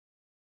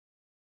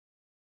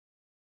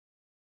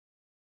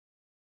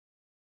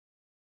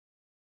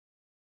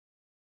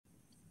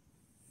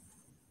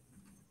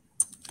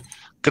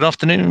Good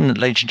afternoon,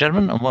 ladies and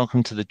gentlemen, and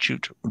welcome to the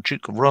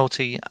Duke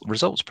Royalty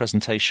results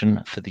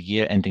presentation for the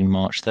year ending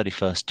March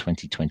 31st,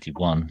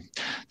 2021.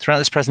 Throughout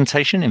this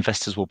presentation,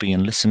 investors will be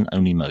in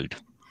listen-only mode.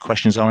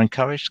 Questions are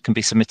encouraged, can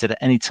be submitted at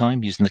any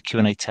time using the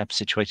Q&A tab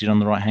situated on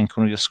the right-hand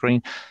corner of your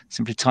screen.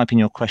 Simply type in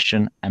your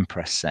question and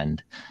press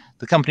send.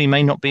 The company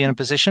may not be in a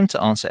position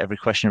to answer every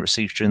question it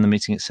receives during the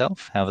meeting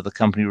itself. However, the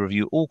company will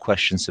review all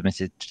questions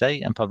submitted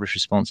today and publish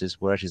responses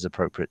where it is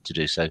appropriate to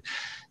do so.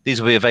 These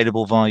will be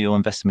available via your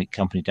Investor Meet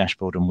Company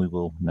dashboard, and we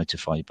will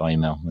notify you by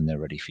email when they're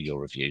ready for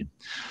your review.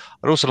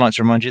 I'd also like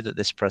to remind you that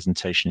this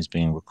presentation is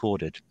being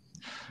recorded.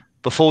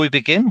 Before we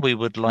begin, we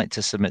would like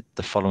to submit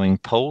the following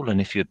poll, and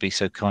if you'd be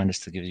so kind as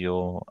to give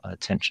your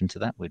attention to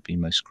that, we'd be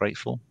most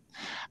grateful.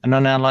 And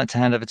I'd now like to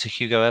hand over to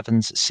Hugo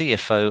Evans,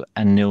 CFO,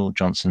 and Neil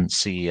Johnson,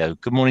 CEO.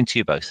 Good morning to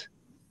you both.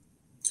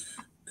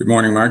 Good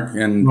morning, Mark,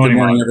 and good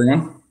morning,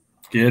 everyone.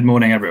 Good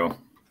morning, everyone.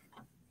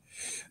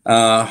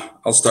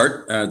 I'll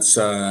start. It's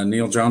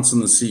Neil Johnson,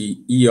 the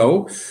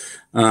CEO,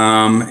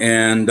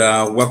 and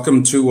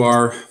welcome to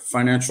our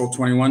financial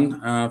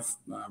 21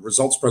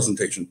 results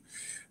presentation.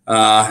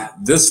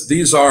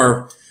 These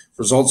are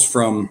results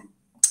from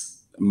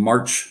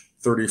March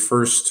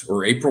 31st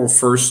or April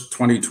 1st,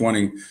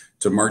 2020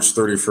 to March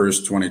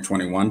 31st,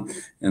 2021.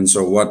 And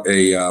so what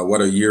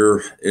a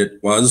year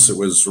it was. It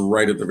was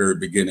right at the very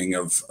beginning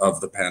of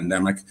the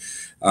pandemic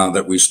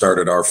that we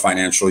started our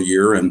financial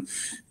year. And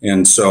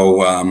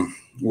so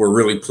we're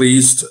really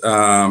pleased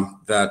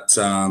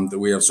that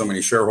we have so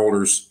many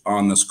shareholders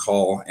on this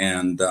call,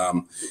 and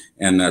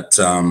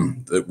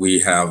that we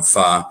have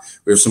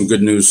some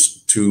good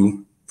news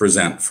to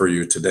present for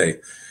you today.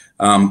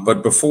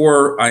 But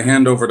before I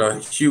hand over to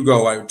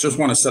Hugo, I just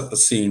want to set the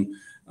scene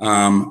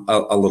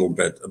a little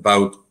bit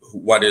about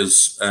what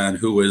is and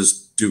who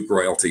is Duke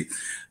Royalty.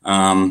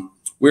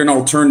 We're an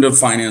alternative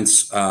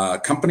finance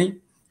company,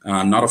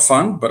 not a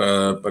fund, but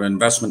an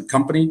investment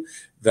company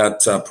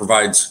that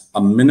provides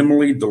a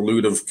minimally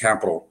dilutive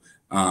capital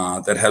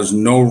that has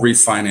no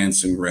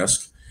refinancing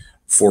risk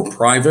for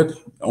private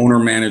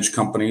owner-managed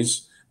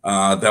companies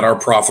that are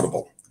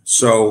profitable.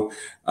 So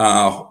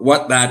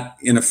what that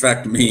in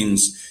effect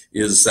means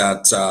is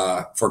that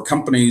for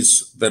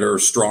companies that are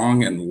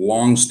strong and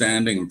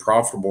long-standing and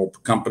profitable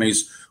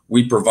companies,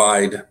 we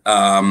provide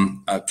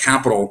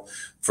capital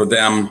for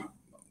them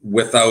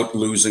without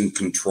losing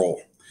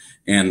control.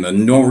 And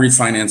no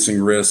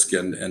refinancing risk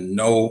and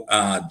no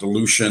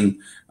dilution,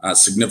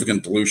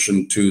 significant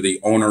dilution to the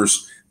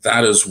owners.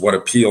 That is what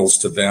appeals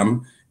to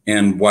them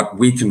and what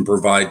we can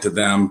provide to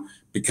them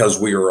because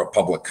we are a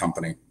public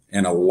company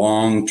and a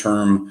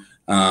long-term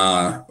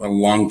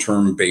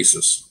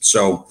basis.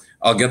 So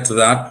I'll get to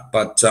that,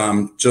 but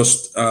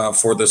just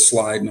for this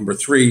slide number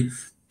 3,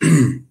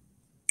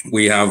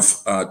 we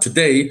have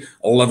today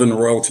 11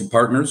 royalty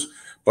partners,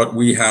 but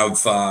we've had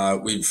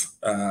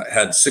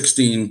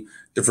 16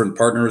 different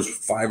partners.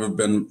 5 have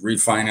been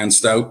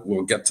refinanced out.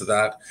 We'll get to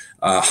that.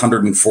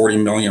 140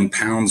 million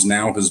pounds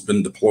now has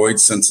been deployed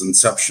since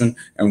inception,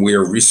 and we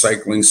are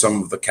recycling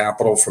some of the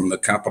capital from the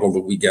capital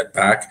that we get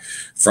back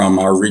from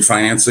our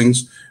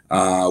refinancings.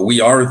 We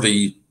are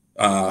the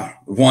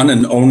one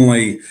and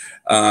only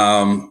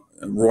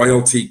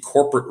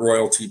corporate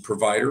royalty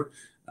provider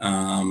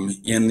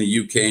in the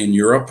UK and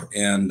Europe,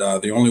 and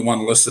the only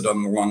one listed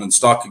on the London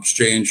Stock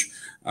Exchange.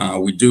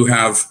 We do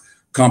have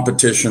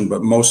competition,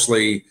 but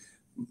mostly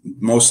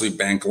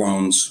bank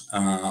loans,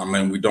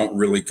 and we don't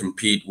really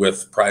compete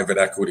with private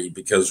equity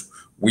because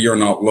we are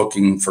not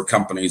looking for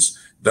companies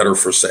that are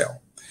for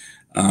sale.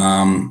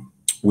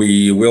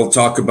 We will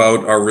talk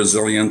about our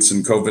resilience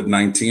in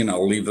COVID-19.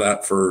 I'll leave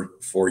that for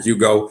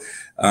Hugo.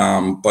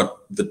 But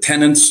the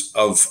tenets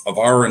of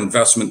our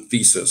investment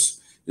thesis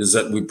is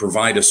that we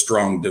provide a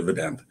strong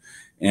dividend,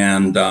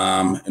 and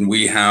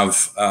we've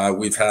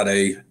had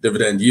a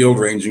dividend yield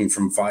ranging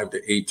from 5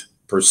 to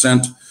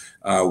 8%.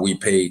 We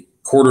pay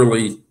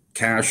quarterly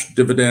cash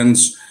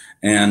dividends,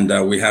 and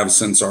we have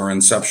since our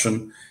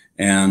inception.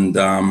 And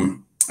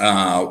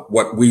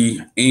what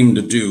we aim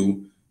to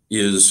do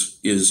is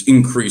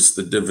increase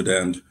the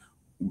dividend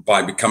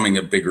by becoming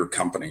a bigger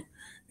company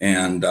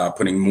and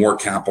putting more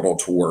capital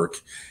to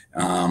work.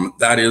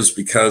 That is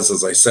because,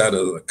 as I said,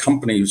 of the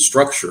company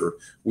structure,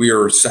 we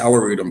are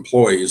salaried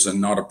employees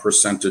and not a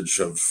percentage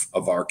of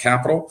our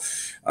capital.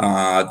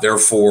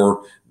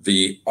 Therefore,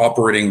 the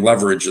operating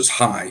leverage is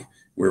high.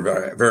 We're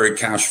very, very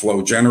cash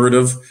flow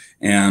generative,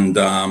 and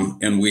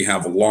we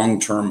have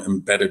long-term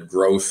embedded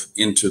growth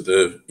into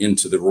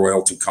the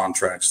royalty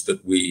contracts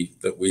that we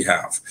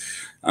have.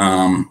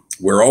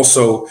 We're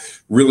also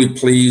really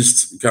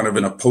pleased, kind of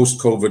in a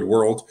post-COVID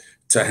world,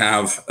 to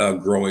have a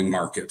growing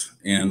market,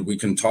 and we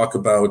can talk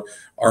about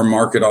our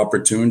market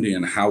opportunity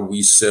and how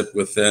we sit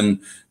within,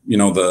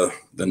 the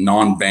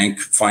non-bank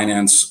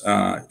finance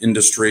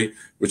industry,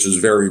 which is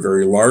very,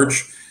 very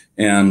large.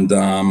 And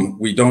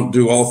we don't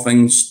do all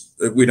things.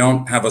 We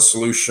don't have a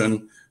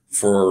solution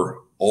for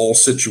all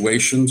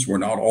situations. We're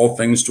not all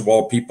things to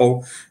all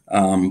people,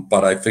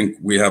 but I think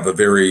we have a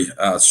very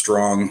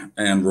strong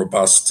and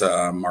robust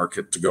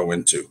market to go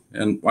into.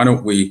 And why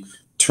don't we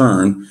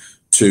turn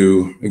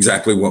to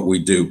exactly what we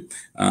do.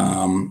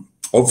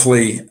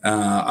 Hopefully,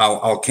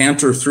 I'll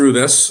canter through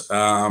this.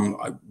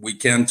 We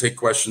can take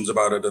questions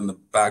about it in the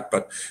back,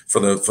 but for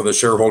the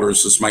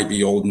shareholders, this might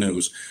be old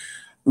news.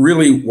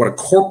 Really, what a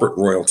corporate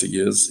royalty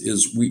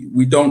is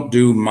we don't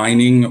do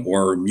mining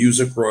or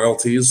music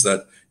royalties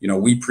that,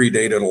 we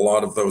predated a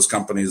lot of those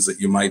companies that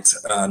you might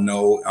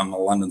know on the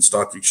London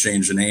Stock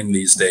Exchange name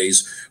these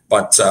days.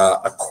 But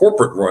a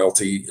corporate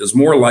royalty is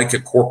more like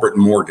a corporate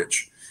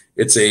mortgage.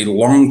 It's a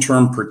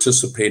long-term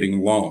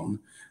participating loan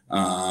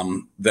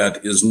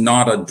that is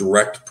not a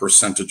direct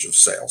percentage of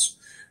sales.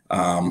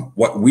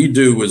 What we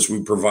do is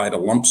we provide a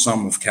lump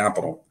sum of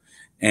capital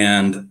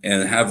and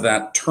have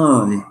that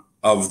term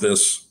of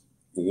this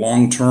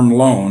long-term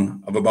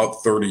loan of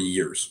about 30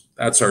 years.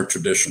 That's our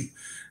tradition.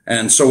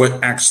 And so it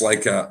acts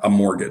like a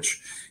mortgage.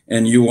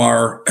 And you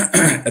are,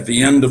 at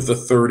the end of the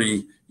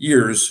 30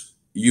 years,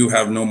 you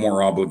have no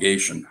more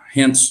obligation.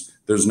 Hence,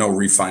 there's no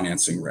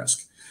refinancing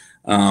risk.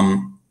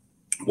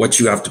 What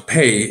you have to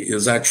pay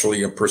is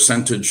actually a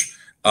percentage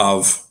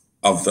of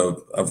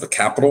the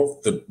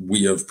capital that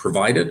we have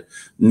provided,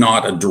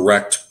 not a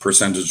direct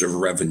percentage of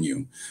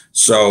revenue.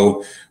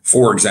 So,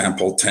 for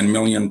example, £10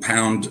 million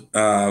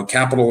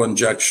capital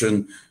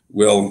injection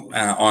will,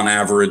 on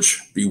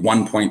average, be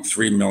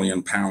 £1.3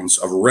 million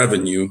of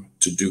revenue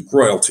to Duke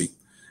Royalty.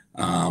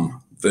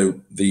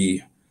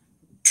 The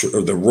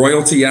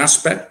royalty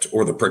aspect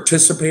or the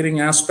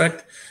participating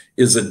aspect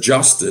is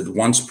adjusted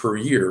once per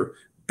year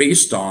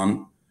based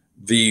on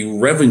the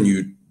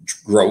revenue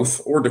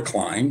growth or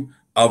decline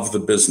of the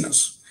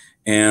business.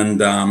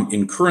 And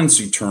in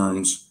currency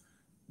terms,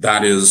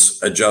 that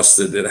is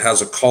adjusted. It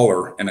has a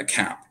collar and a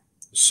cap.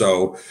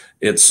 So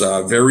it's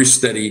very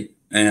steady.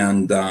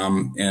 And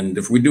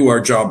if we do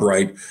our job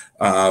right,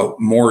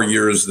 more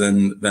years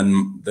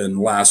than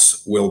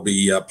less will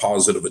be a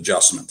positive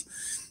adjustment.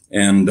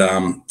 And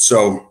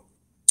so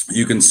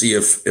you can see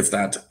if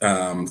that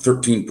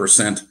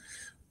 13%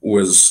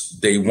 was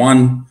day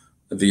one,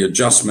 the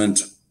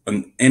adjustment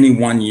in any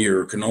 1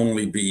 year can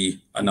only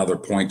be another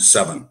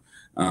 0.7.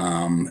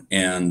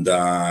 And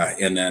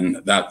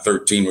then that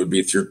 13 would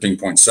be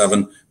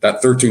 13.7.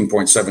 That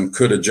 13.7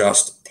 could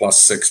adjust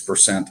plus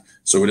 6%.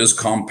 So it is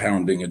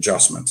compounding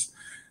adjustments.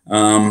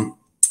 So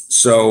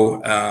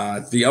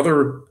the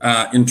other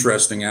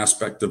interesting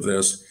aspect of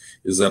this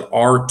is that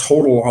our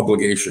total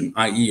obligation,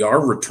 i.e. our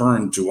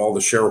return to all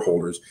the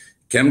shareholders,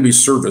 can be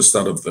serviced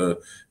out of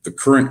the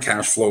current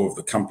cash flow of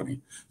the company.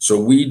 So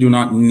we do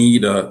not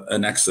need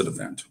an exit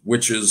event,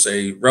 which is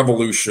a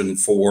revolution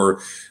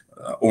for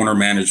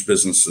owner-managed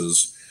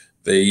businesses.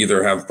 They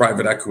either have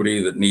private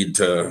equity that need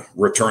to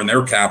return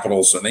their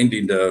capital, so they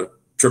need to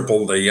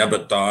triple the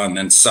EBITDA and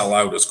then sell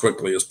out as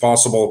quickly as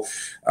possible.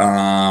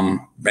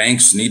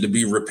 Banks need to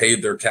be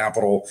repaid their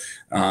capital,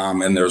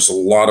 and there's a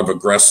lot of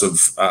aggressive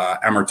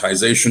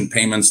amortization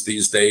payments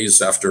these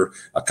days after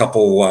a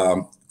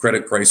couple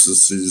credit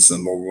crises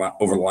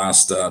over the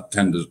last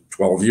 10 to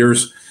 12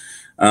 years.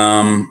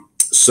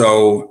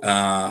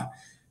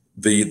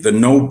 The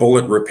no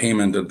bullet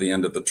repayment at the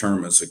end of the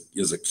term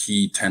is a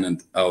key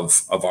tenet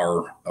of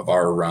our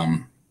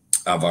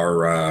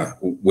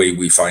way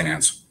we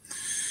finance.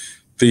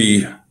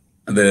 The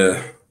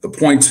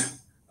point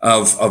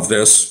of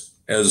this,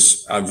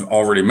 as I've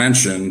already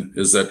mentioned,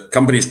 is that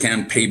companies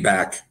can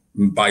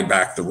buy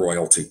back the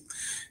royalty.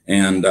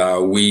 And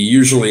we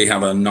usually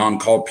have a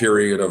non-call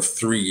period of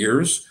 3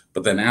 years,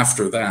 but then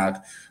after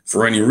that,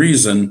 for any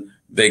reason,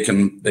 they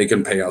can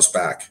pay us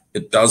back.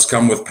 It does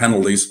come with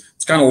penalties.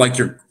 It's kind of like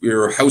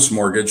your house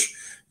mortgage.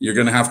 You're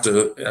going to have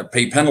to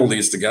pay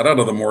penalties to get out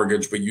of the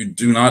mortgage, but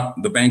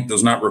the bank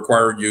does not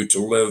require you to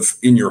live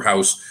in your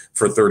house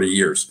for 30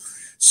 years.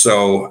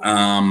 So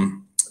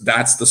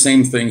that's the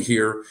same thing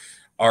here.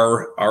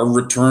 Our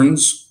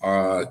returns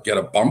get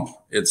a bump.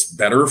 It's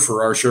better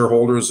for our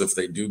shareholders if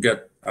they do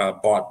get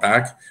bought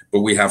back,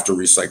 but we have to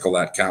recycle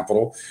that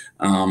capital.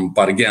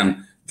 But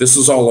again, this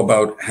is all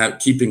about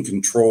keeping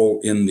control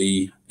in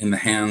the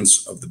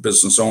hands of the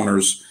business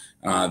owners.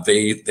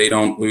 They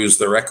don't lose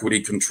their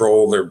equity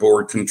control, their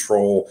board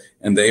control,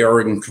 and they are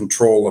in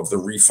control of the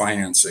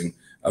refinancing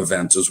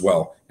event as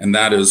well. And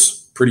that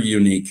is pretty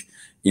unique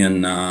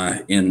in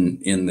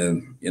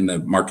the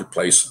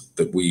marketplace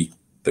that we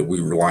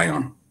rely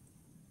on.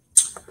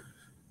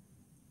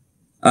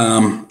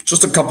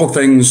 Just a couple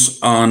things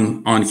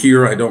on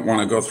here. I don't want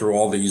to go through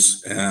all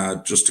these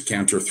just to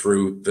canter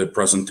through the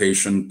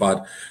presentation,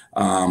 but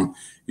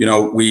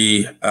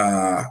we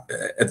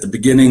at the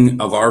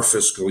beginning of our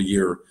fiscal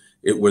year,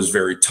 it was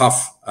very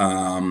tough.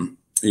 The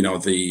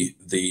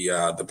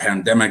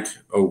pandemic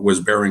was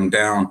bearing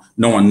down.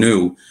 No one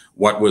knew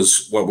what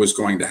was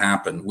going to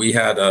happen. We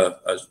had a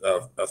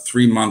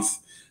 3-month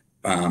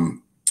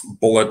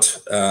bullet,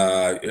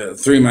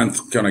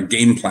 3-month kind of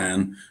game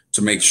plan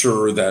to make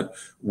sure that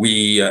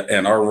we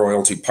and our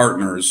royalty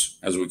partners,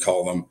 as we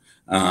call them,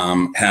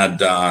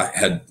 had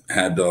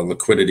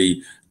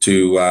liquidity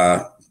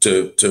to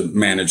to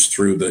manage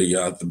through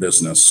the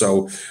business.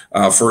 So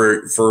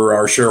for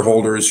our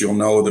shareholders, you'll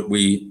know that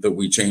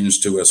we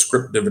changed to a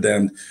scrip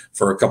dividend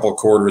for a couple of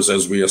quarters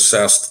as we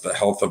assessed the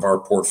health of our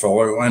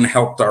portfolio and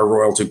helped our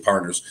royalty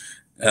partners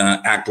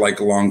act like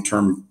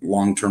long-term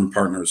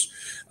partners.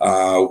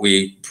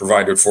 We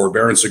provided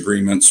forbearance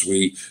agreements.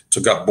 We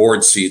took up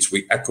board seats.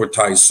 We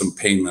equitized some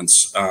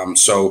payments.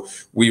 So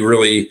we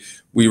really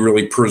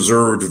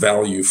preserved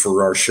value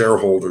for our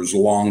shareholders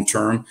long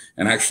term,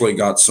 and actually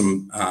got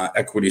some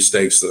equity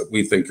stakes that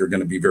we think are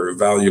going to be very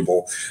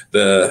valuable.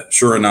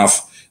 Sure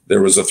enough,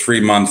 there was a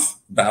 3-month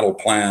battle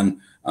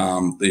plan.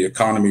 The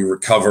economy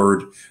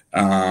recovered,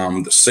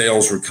 the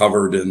sales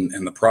recovered,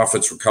 and the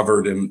profits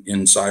recovered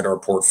inside our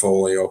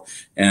portfolio,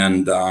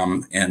 and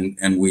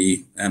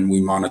we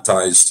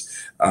monetized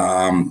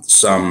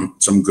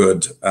some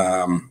good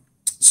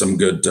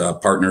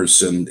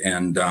partners and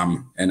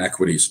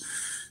equities.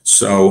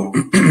 So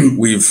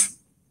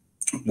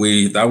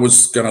that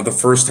was kind of the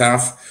first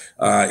half.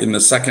 In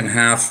the second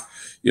half,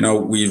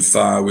 we've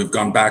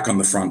gone back on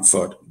the front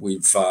foot.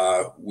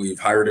 We've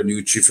hired a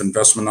new chief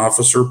investment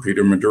officer,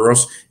 Peter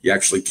Medeiros. He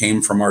actually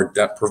came from our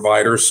debt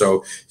provider,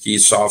 so he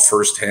saw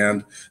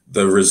firsthand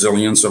the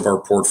resilience of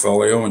our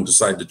portfolio and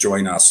decided to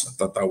join us. I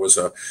thought that was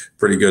a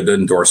pretty good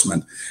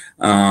endorsement.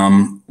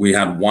 We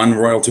had 1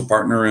 royalty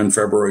partner in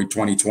February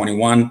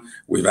 2021.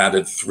 We've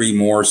added 3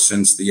 more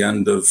since the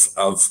end of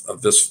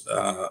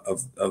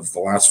the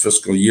last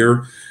fiscal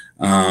year.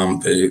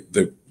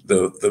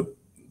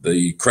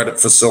 The credit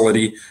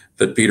facility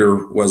that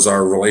Peter was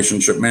our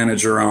relationship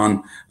manager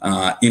on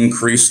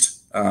increased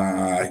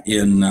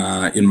in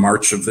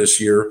March of this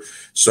year.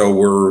 So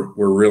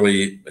we're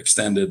really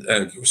extended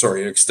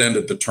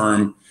the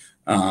term,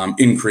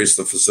 increased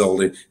the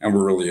facility, and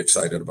we're really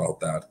excited about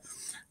that.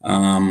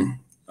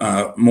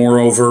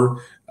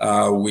 Moreover,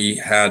 we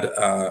had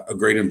a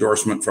great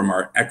endorsement from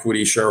our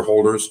equity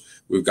shareholders.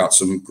 We've got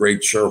some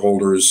great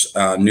shareholders,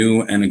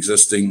 new and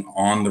existing,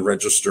 on the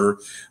register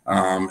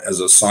as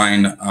a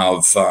sign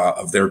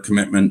of their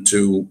commitment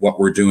to what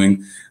we're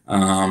doing,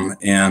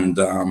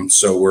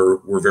 so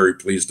we're very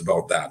pleased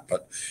about that.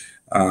 But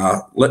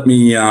let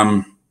me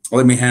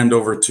hand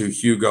over to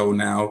Hugo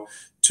now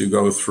to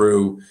go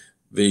through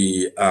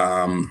the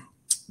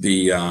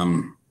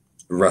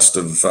rest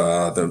of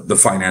the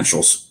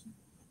financials.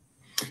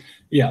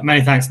 Yeah,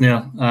 many thanks,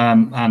 Neil,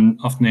 and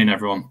afternoon,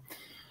 everyone.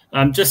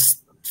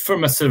 Just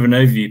from a sort of an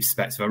overview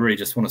perspective, I really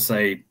just want to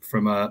say,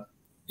 from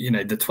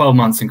the 12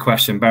 months in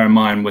question, bear in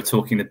mind we're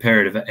talking the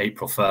period of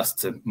April 1st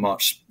to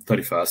March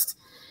 31st.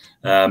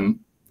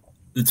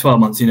 The 12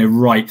 months,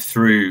 right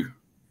through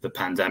the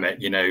pandemic,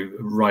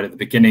 right at the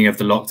beginning of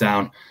the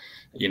lockdown,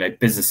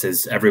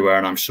 businesses everywhere,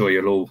 and I'm sure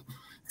you'll all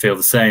feel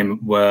the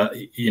same, were,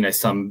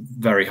 some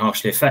very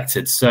harshly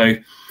affected. So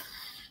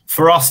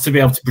for us to be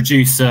able to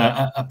produce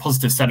a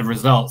positive set of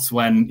results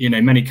when,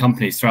 many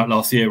companies throughout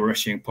last year were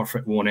issuing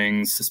profit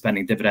warnings,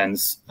 suspending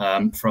dividends,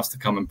 for us to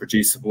come and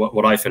produce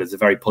what I feel is a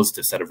very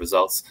positive set of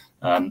results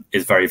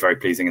is very, very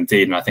pleasing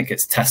indeed. And I think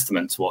it's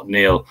testament to what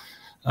Neil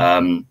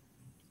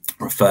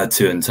referred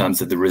to in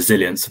terms of the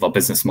resilience of our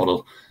business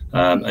model,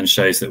 and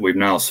shows that we've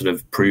now sort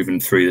of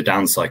proven through the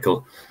down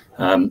cycle,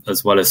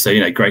 as well as,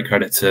 so, great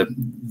credit to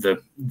the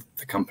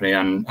company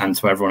and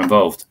to everyone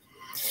involved.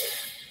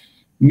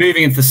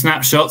 Moving into the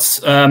snapshots,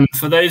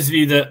 for those of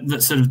you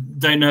that sort of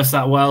don't know us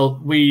that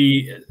well,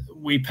 we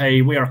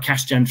are a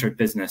cash generative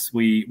business.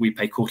 We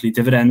pay quarterly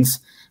dividends,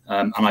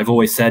 and I've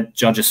always said,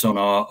 judge us on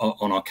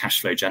our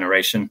cash flow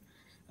generation,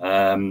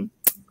 and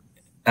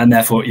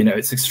therefore,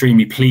 it's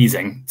extremely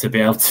pleasing to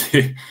be able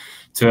to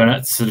sort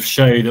of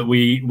show that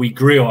we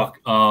grew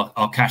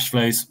our cash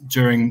flows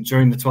during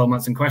the 12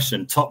 months in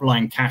question. Top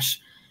line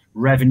cash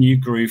revenue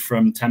grew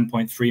from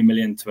 10.3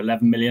 million to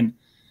 11 million.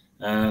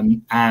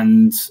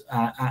 And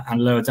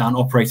lower down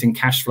operating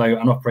cash flow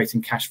and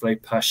operating cash flow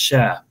per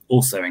share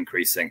also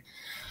increasing.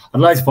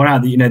 I'd like to point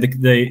out that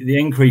the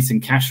increase in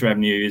cash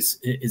revenue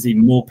is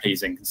even more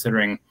pleasing,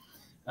 considering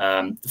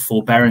the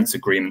forbearance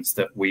agreements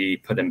that we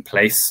put in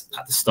place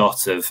at the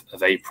start of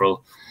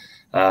April.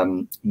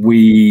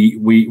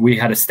 We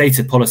had a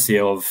stated policy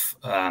of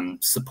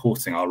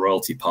supporting our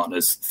royalty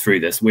partners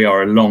through this. We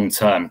are a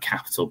long-term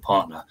capital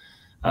partner,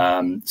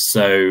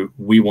 so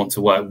we want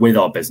to work with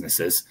our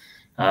businesses.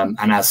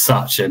 And as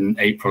such, in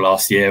April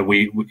last year,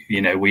 we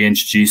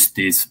introduced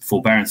these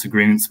forbearance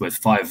agreements with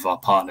 5 of our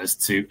partners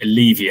to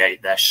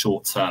alleviate their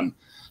short-term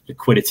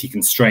liquidity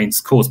constraints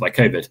caused by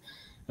COVID.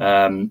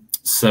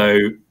 So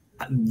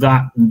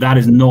that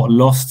is not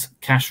lost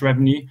cash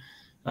revenue.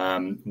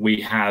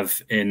 We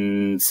have,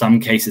 in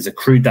some cases,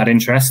 accrued that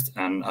interest,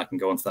 and I can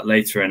go on to that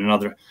later. And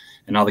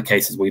in other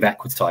cases, we've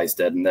equitized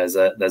it, and there's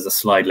a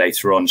slide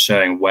later on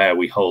showing where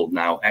we hold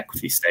now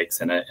equity stakes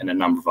in a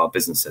number of our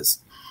businesses.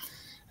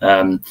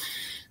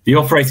 The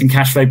operating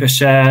cash flow per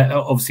share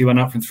obviously went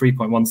up from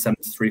 3.17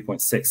 to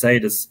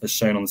 3.68, as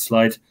shown on the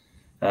slide.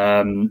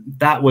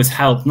 That was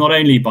helped not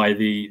only by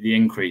the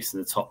increase in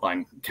the top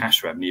line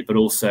cash revenue, but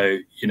also,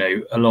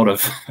 a lot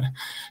of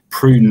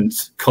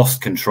prudent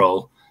cost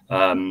control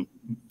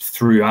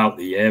throughout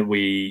the year,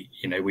 we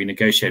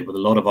negotiated with a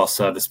lot of our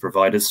service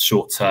providers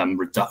short-term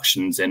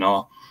reductions in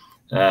our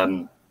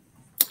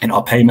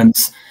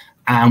payments,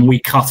 and we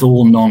cut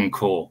all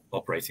non-core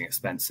operating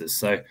expenses.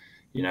 So,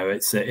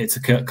 it's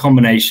a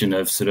combination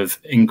of sort of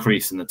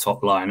increase in the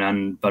top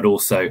line but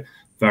also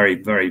very,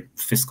 very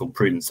fiscal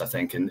prudence, I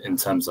think, in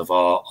terms of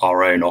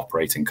our own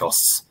operating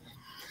costs.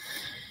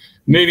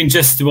 Moving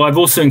I've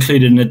also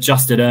included an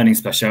adjusted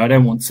earnings per share. I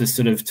don't want to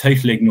sort of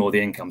totally ignore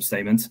the income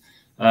statement.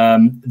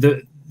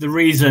 The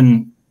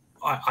reason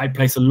I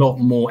place a lot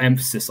more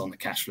emphasis on the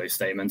cash flow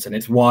statement, and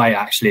it's why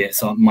actually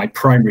it's my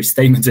primary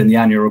statement in the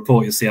annual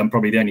report. You'll see I'm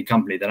probably the only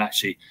company that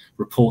actually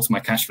reports my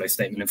cash flow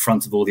statement in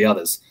front of all the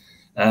others.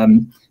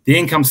 The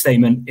income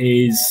statement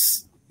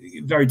is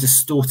very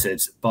distorted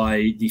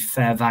by the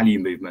fair value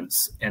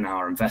movements in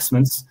our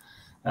investments.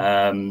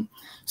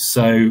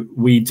 So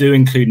we do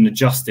include an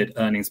adjusted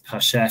earnings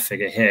per share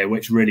figure here,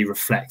 which really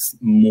reflects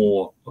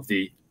more of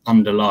the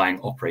underlying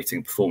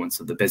operating performance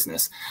of the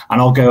business.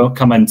 And I'll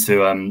come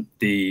into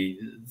the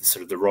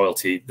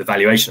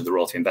valuation of the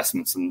royalty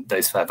investments and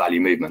those fair value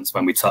movements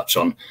when we touch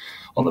on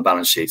the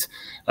balance sheet.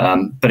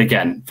 But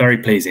again, very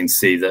pleasing to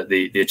see that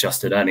the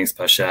adjusted earnings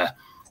per share,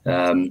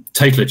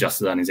 total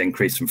adjusted earnings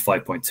increased from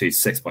 5.2 to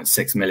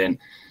 6.6 million,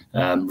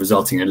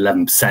 resulting in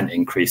an 11%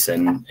 increase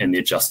in the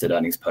adjusted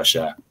earnings per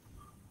share.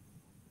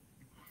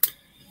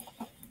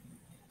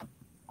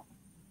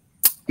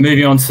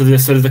 Moving on to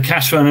the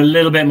cash flow in a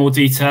little bit more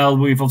detail.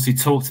 We've obviously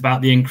talked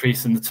about the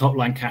increase in the top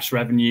line cash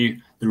revenue,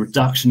 the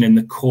reduction in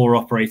the core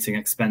operating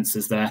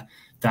expenses there,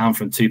 down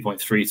from 2.3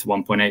 to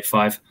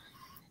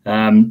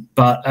 1.85.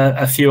 But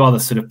a few other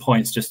sort of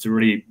points just to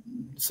really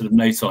sort of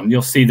note on.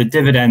 You'll see the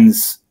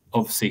dividends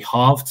obviously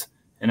halved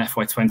in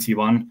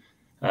FY21.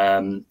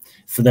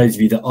 For those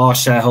of you that are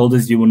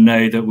shareholders, you will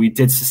know that we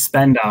did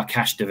suspend our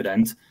cash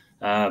dividend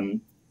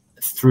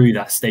through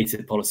that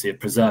stated policy of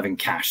preserving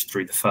cash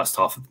through the first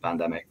half of the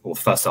pandemic, or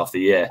the first half of the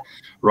year,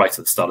 right at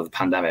the start of the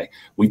pandemic.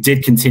 We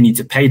did continue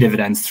to pay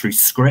dividends through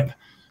scrip.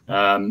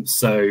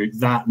 So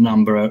that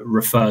number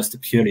refers to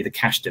purely the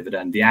cash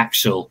dividend. The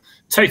actual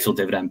total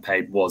dividend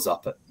paid was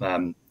up at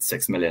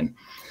 6 million.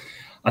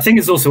 I think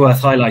it's also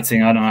worth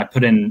highlighting, and I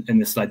put in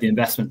this slide, the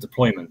investment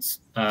deployments.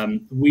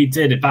 We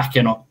did it back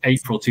in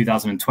April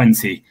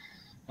 2020,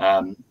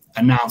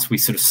 announced we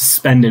sort of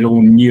suspended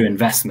all new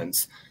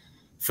investments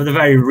for the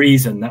very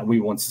reason that we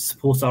want to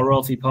support our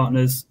royalty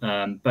partners,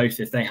 both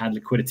if they had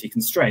liquidity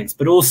constraints,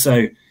 but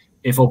also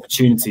if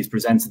opportunities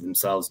presented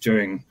themselves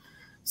during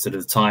sort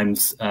of the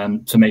times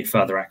to make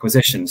further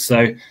acquisitions.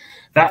 So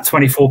that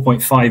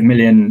 24.5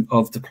 million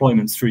of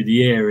deployments through the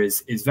year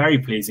is very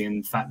pleasing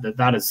in the fact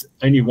that is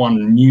only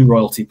one new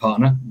royalty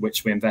partner,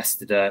 which we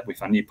invested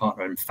with our new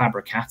partner in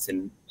Fabricat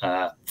in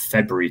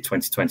February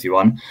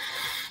 2021.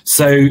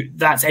 So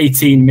that's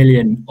 18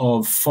 million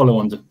of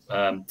follow-on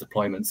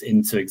deployments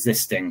into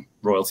existing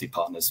royalty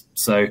partners.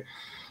 So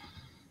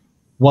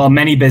while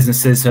many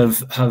businesses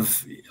have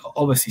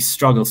obviously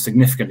struggled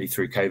significantly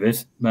through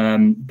COVID,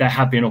 there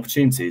have been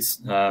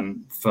opportunities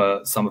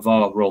for some of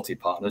our royalty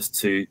partners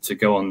to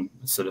go on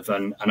sort of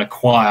and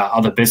acquire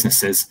other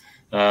businesses,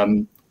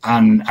 and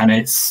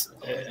it's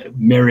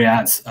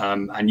Myriad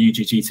and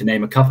UGG, to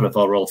name a couple of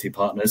our royalty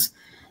partners,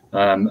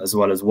 as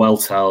well as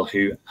Welltel,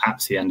 who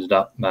actually ended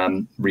up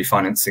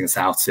refinancing us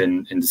out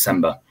in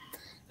December.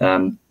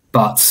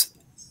 But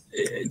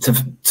to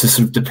sort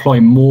of deploy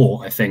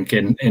more, I think,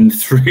 in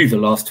through the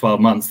last 12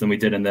 months than we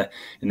did in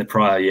the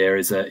prior year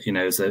is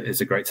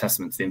a great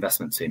testament to the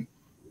investment team.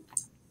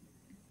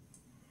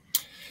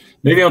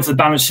 Moving on to the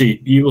balance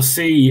sheet, you will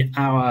see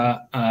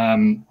our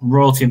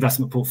royalty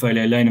investment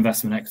portfolio, loan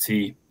investment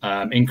equity,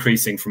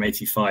 increasing from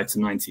 85 to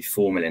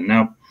 94 million.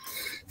 Now,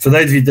 for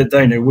those of you that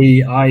don't know,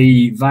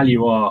 I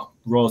value our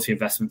royalty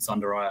investments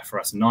under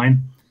IFRS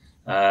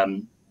 9.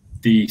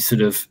 The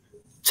sort of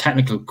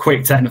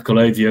quick technical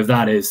overview of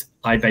that is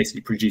I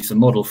basically produce a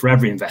model for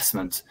every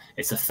investment.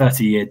 It's a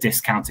 30-year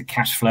discounted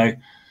cash flow,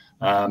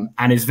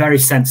 and is very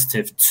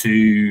sensitive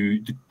to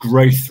the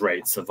growth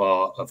rates of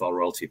our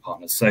royalty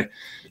partners. So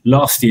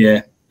last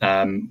year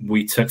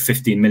we took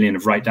 15 million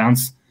of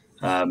write-downs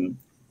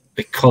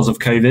because of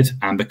COVID,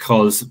 and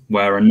because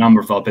where a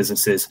number of our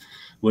businesses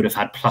would have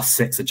had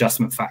 +6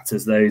 adjustment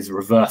factors, those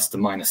reversed to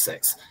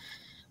 -6.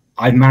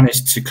 I've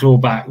managed to claw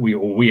back,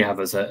 we have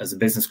as a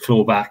business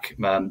claw back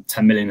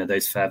 10 million of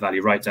those fair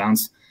value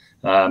write-downs.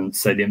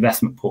 So the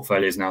investment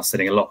portfolio is now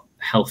sitting a lot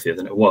healthier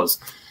than it was.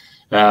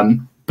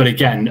 But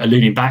again,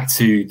 alluding back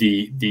to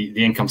the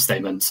income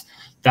statement,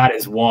 that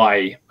is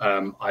why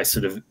I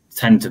sort of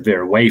tend to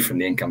veer away from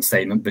the income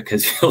statement,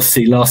 because you'll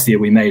see last year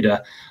we made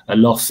a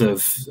loss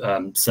of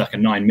circa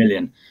 9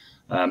 million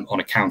on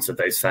account of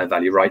those fair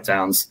value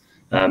write-downs,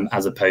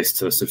 as opposed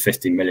to a sort of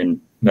 15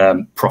 million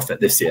profit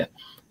this year.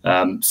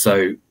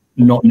 So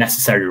not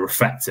necessarily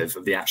reflective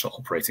of the actual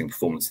operating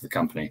performance of the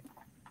company.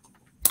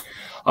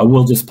 I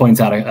will just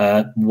point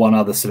out one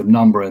other sort of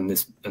number in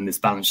this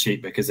balance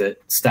sheet, because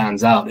it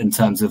stands out in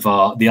terms of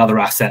the other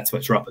assets,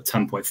 which are up at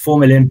 10.4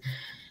 million.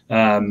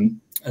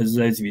 as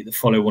those of you that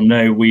follow will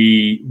know,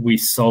 we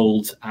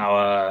sold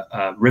our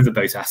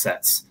riverboat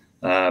assets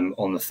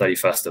on the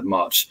 31st of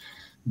March.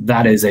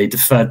 That is a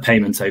deferred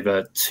payment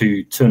over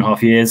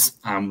 2.5 years,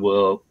 and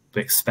we'll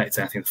expect,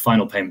 I think, the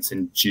final payments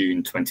in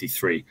June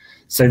 23.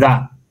 So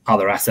that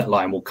other asset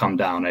line will come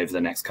down over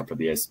the next couple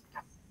of years.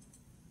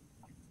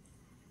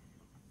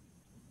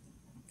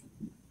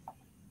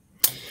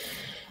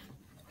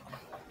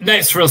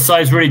 Next real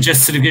slide is really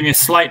just sort of giving you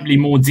slightly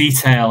more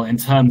detail in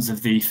terms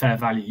of the fair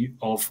value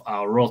of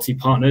our royalty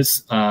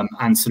partners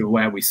and sort of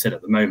where we sit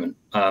at the moment.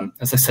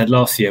 As I said,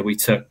 last year we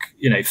took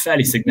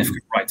fairly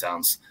significant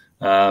write-downs,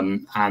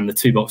 and the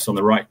two boxes on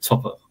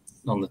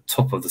the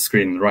top of the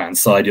screen on the right hand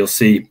side, you'll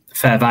see the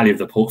fair value of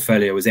the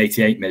portfolio was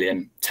 88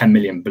 million, 10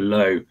 million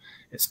below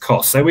its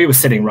cost. So we were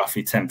sitting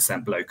roughly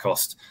 10% below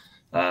cost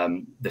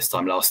this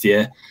time last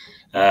year.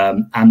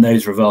 And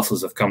those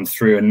reversals have come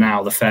through, and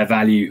now the fair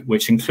value,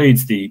 which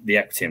includes the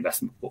equity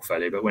investment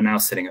portfolio, but we're now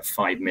sitting at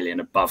 5 million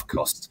above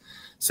cost.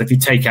 So if you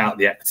take out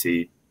the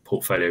equity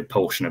portfolio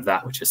portion of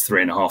that, which is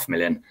 3.5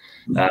 million,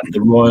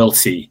 the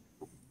royalty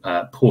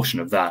portion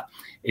of that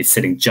is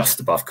sitting just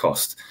above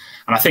cost.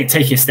 And I think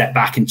taking a step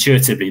back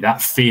intuitively, that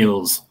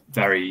feels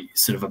very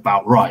sort of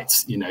about right.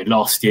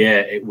 Last year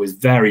it was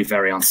very,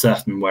 very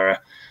uncertain where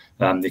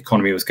the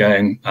economy was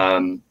going,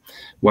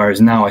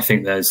 whereas now I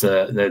think there's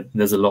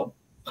a lot.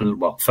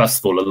 Well, first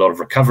of all, a lot of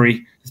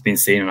recovery has been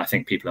seen, and I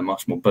think people are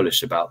much more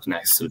bullish about the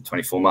next sort of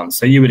 24 months.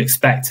 So you would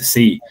expect to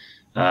see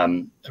a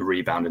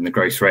rebound in the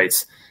growth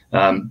rates,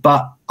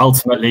 but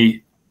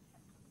ultimately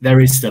there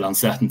is still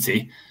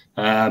uncertainty,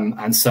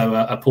 and so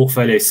a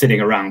portfolio sitting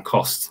around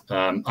cost,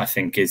 I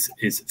think,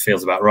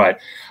 feels about right.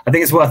 I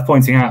think it's worth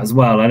pointing out as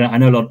well. I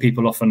know a lot of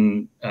people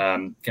often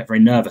get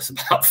very nervous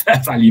about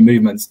fair value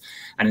movements,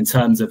 and in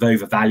terms of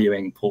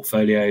overvaluing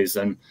portfolios,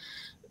 and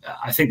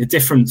I think the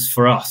difference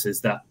for us is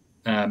that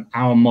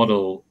our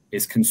model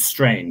is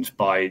constrained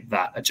by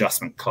that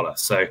adjustment collar.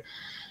 So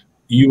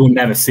you will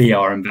never see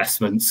our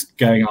investments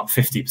going up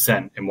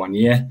 50% in 1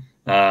 year,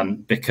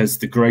 because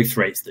the growth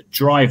rates that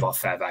drive our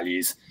fair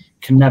values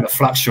can never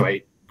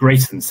fluctuate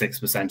greater than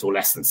 6% or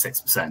less than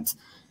 6%.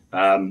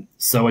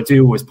 So I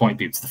do always point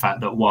people to the fact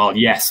that while,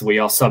 yes, we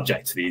are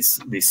subject to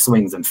these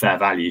swings in fair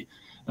value,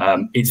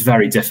 it's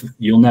very difficult.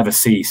 You'll never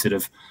see sort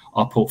of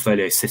our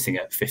portfolio sitting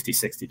at 50,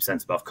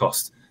 60% above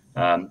cost,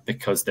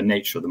 because the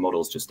nature of the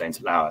models just don't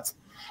allow it.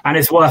 And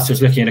it's worth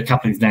just looking at a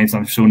couple of these names.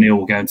 I'm sure Neil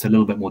will go into a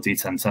little bit more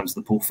detail in terms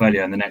of the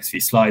portfolio in the next few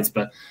slides,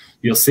 but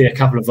you'll see a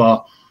couple of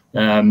our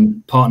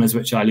partners,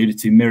 which I alluded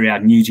to,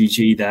 Myriad and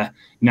UGG, they're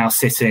now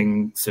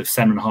sitting sort of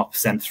 7.5%,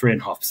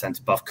 3.5%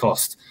 above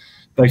cost.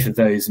 Both of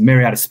those,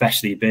 Myriad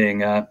especially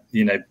being, has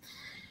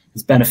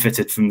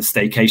benefited from the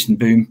staycation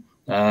boom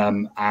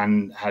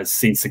and has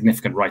seen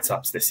significant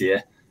write-ups this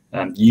year.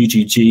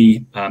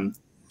 UGG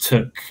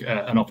took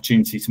an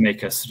opportunity to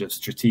make a sort of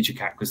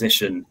strategic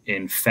acquisition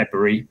in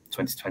February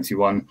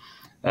 2021,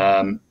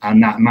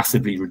 and that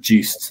massively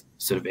reduced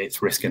sort of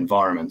its risk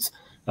environment,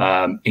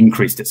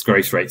 increased its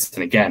growth rates,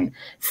 and again,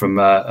 from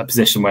a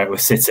position where it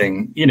was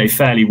sitting,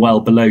 fairly well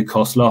below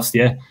cost last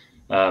year,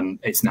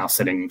 it's now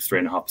sitting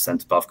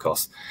 3.5% above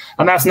cost.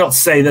 And that's not to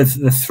say that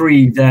the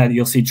three there that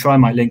you'll see,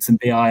 Trimite, Linx, and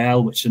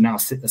BIL, which are now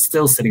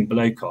still sitting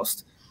below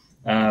cost.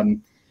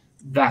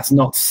 That's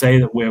not to say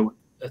that we're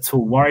at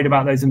all worried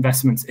about those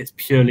investments. It's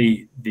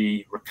purely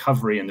the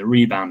recovery and the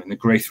rebound and the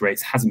growth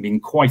rates hasn't been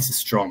quite as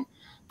strong,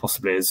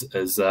 possibly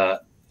as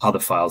other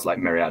files like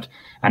Myriad,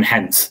 and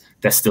hence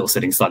they're still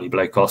sitting slightly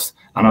below cost.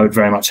 And I would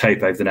very much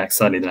hope over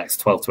certainly the next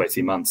 12 to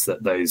 18 months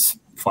that those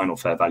final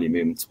fair value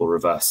movements will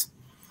reverse.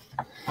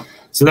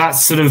 So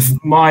that's sort of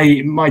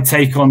my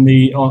take on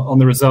the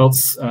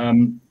results.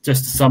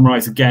 Just to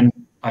summarize again,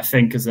 I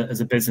think as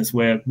a business,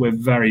 we're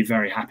very,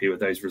 very happy with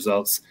those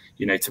results.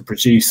 To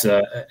produce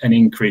an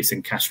increase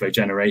in cash flow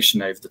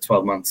generation over the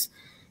 12 months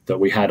that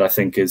we had, I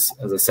think is,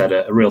 as I said,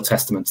 a real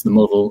testament to the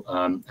model,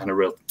 and a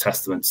real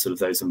testament to sort of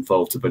those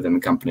involved within the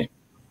company.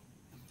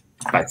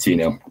 Back to you,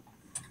 Neil.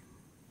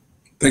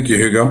 Thank you,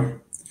 Hugo.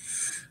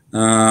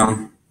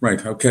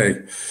 Right.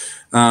 Okay.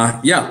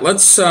 Yeah.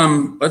 Let's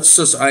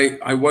just.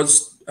 I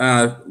was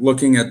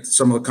looking at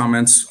some of the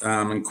comments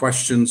and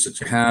questions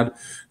that you had.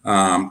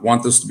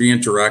 Want this to be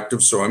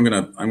interactive, so I'm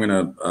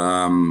gonna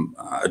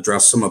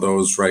address some of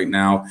those right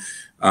now.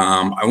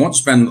 I won't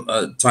spend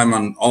time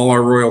on all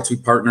our royalty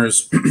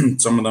partners.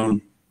 Some of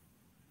them,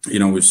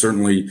 we've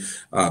certainly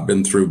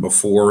been through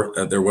before.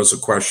 There was a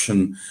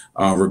question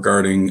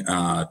regarding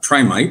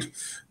Trimite.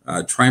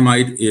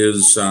 Trimite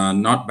is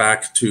not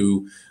back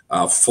to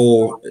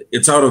full.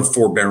 It's out of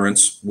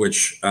forbearance,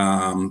 which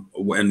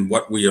and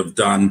what we have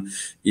done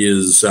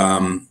is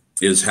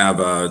have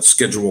a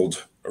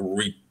scheduled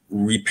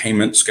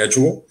repayment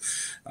schedule,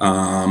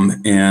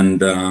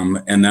 and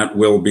that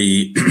will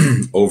be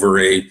over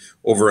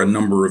a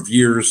number of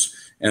years,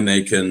 and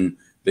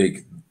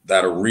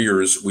that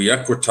arrears, we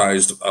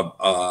equitized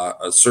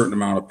a certain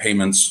amount of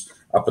payments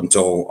up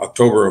until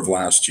October of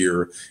last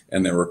year,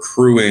 and they're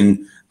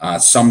accruing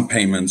some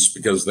payments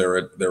because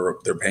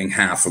they're paying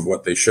half of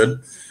what they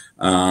should.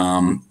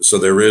 So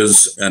there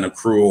is an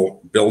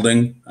accrual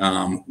building,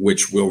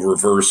 which will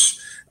reverse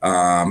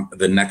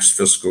the next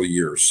fiscal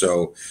year.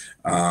 So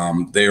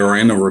they are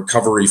in a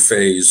recovery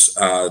phase.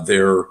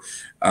 Their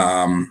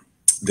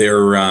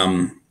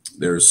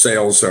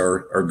sales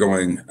are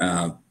going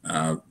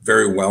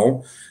very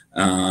well.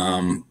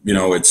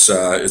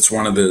 It's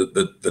one of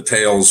the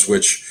tales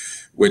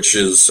which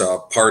is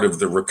part of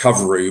the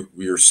recovery.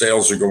 Your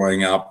sales are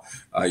going up.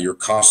 Your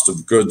cost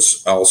of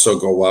goods also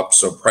go up,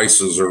 so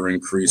prices are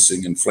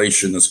increasing.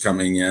 Inflation is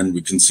coming in.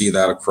 We can see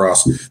that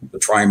across the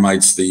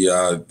Trimites,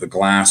 the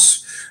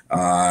glass,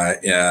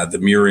 the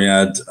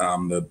Myriad,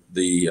 some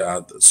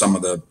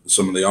of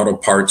the auto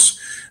parts,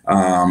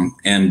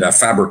 and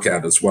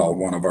Fabricat as well.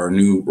 One of our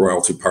new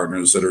royalty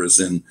partners that is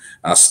in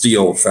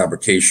steel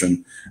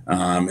fabrication,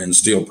 and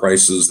steel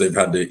prices. They've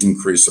had to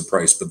increase the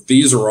price, but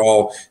these are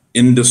all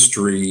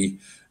industry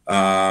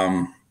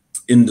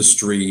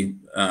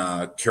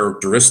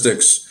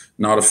characteristics,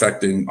 not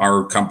affecting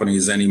our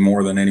companies any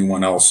more than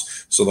anyone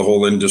else. So the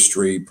whole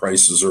industry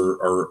prices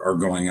are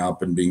going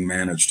up and being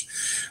managed.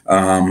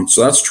 So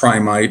that's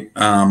Trimite.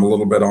 A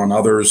little bit on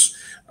others.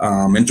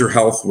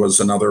 InterHealth was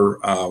another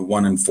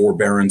one in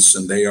forbearance,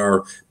 and they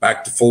are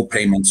back to full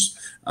payments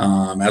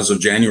as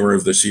of January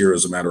of this year,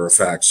 as a matter of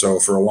fact. So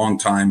for a long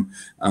time,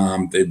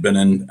 they've been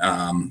in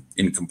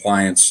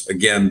compliance.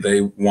 Again,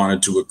 they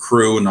wanted to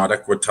accrue, not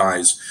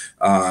equitize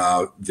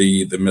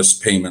the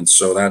missed payments.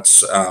 So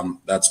that's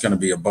going to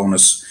be a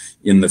bonus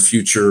in the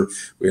future.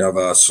 We have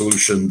a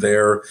solution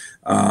there,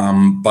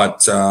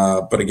 but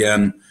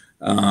again,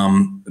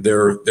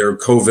 their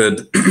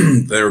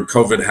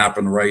COVID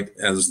happened right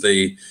as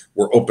they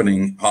were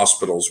opening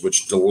hospitals,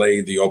 which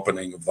delayed the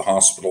opening of the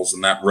hospitals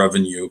and that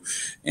revenue.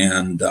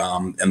 And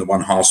the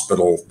one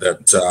hospital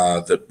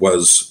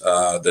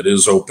that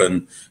is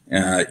open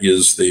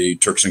is the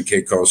Turks and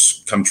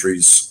Caicos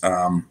country's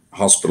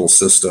hospital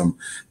system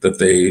that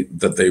they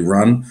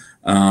run.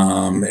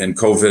 And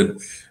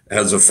COVID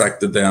has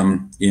affected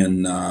them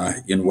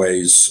in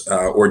ways,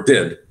 or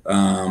did,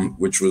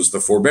 which was the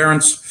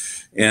forbearance.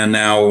 And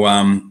now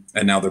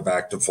they're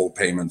back to full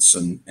payments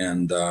and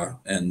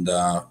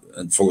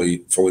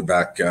fully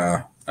back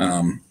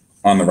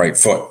on the right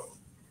foot.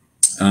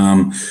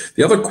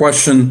 The other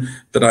question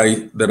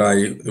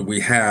that we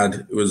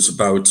had was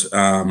about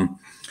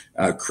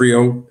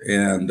Creo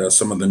and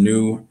some of the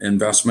new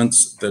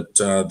investments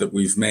that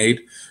we've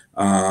made.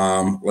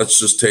 Let's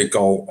just take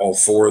all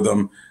four of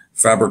them.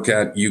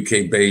 Fabricat,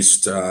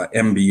 UK-based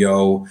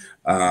MBO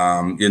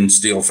in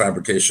steel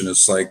fabrication.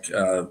 It's like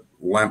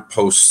lamp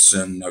posts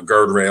and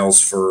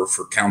guardrails for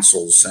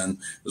councils, and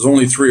there's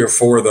only 3 or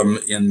 4 of them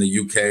in the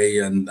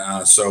UK, and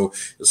so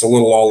it's a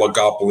little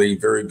oligopoly.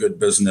 Very good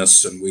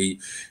business, and we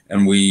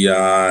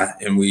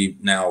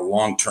now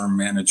long-term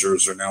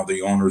managers are now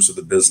the owners of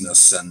the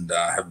business and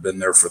have been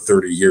there for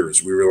 30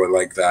 years. We really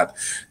like that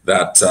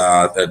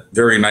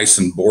very nice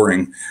and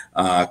boring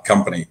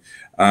company.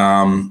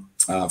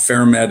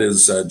 Faramed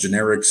is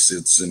generics.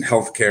 It's in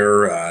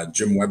healthcare.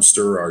 Jim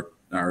Webster, our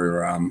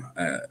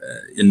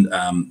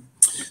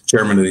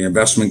chairman of the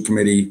investment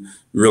committee,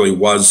 really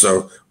was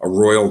a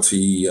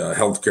royalty,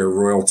 healthcare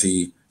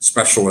royalty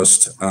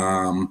specialist.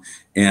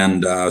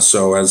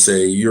 So as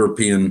a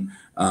European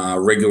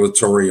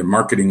regulatory and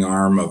marketing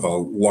arm of a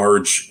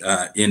large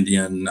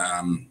Indian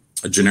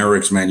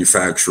generics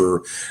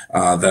manufacturer,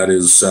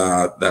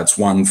 that's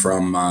one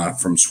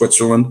from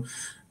Switzerland.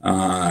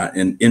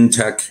 And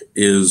Intech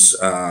is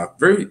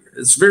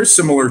it's very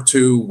similar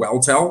to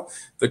Welltel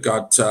that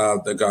got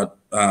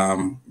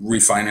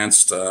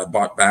refinanced,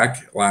 bought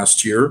back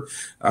last year.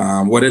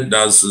 What it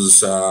does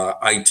is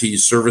IT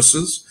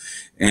services,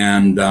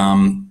 and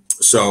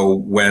so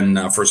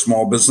when for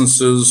small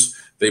businesses,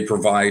 they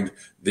provide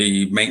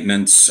the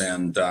maintenance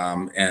and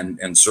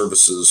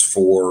services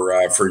for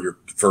a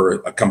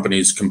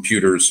company's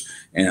computers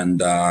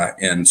and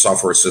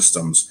software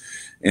systems.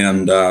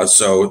 And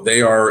so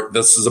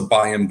this is a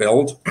buy and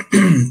build.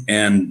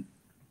 And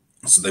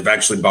so they've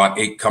actually bought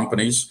 8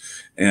 companies,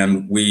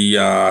 and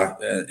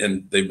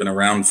they've been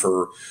around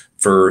for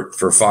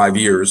 5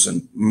 years.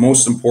 And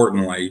most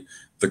importantly,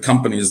 the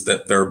companies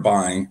that they're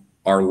buying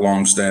are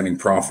long-standing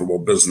profitable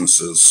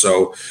businesses.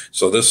 So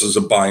this is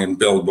a buy and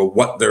build, but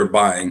what they're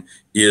buying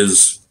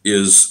is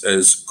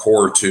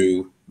core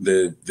to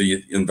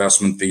the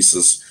investment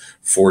thesis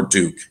for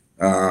Duke.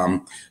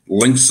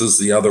 Lynx is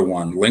the other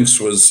one. Lynx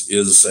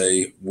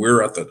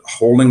we're at the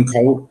holding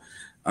co,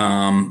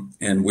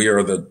 and we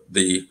are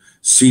the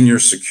senior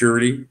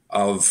security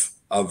of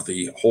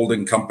the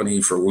holding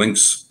company for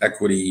Lynx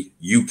Equity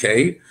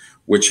UK,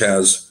 which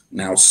has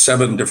now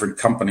 7 different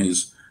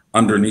companies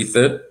underneath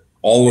it,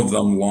 all of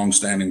them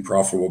long-standing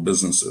profitable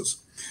businesses.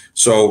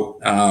 So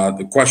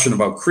the question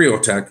about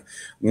Creotech,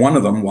 one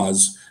of them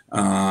was,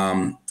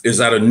 is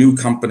that a new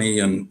company,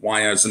 and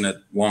why isn't it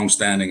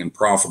long-standing and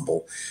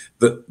profitable?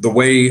 The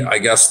way I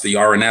guess the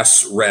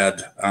RNS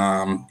read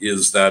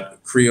is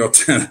that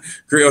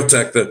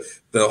Creotech,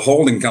 the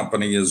holding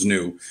company, is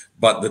new,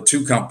 but the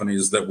 2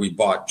 companies that we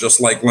bought,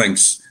 just like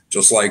Lynx,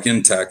 just like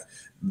Intech,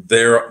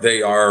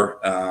 they are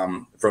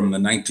from the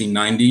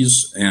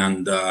 1990s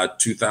and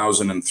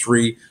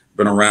 2003,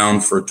 been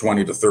around for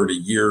 20 to 30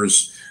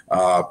 years,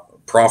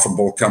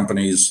 profitable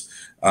companies,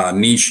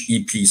 niche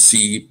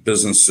EPC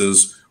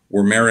businesses.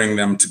 We're marrying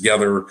them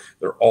together.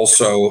 They're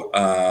also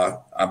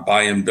a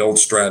buy and build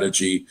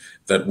strategy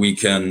that we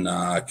can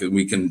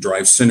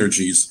drive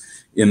synergies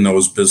in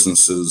those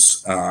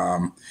businesses.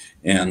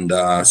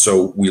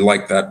 So we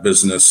like that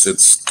business.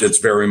 It's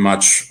very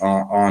much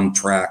on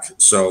track.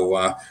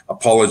 So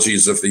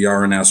apologies if the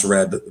RNS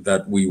read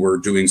that we were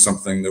doing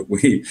something that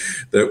we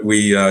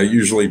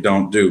usually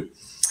don't do.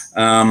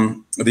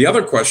 The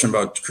other question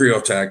about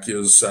Creotech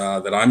is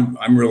that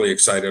I'm really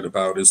excited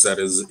about is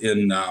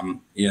in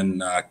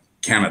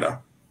Canada,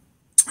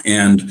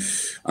 and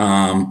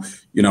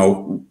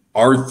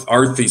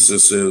our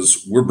thesis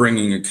is we're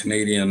bringing a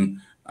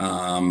Canadian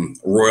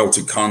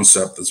royalty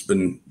concept that's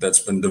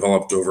been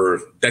developed over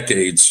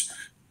decades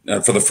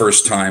for the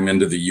first time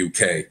into the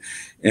UK,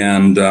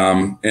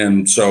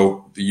 and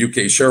so the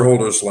UK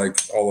shareholders, like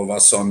all of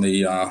us on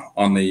the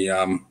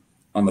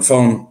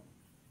phone,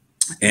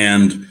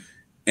 and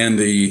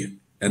the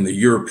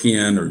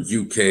European or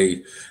UK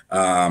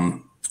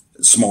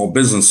small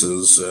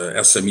businesses,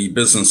 SME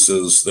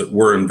businesses that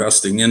we're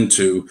investing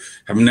into,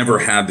 have never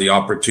had the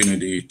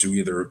opportunity to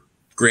either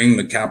bring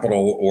the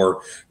capital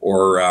or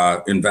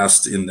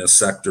invest in this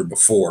sector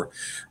before.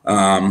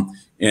 There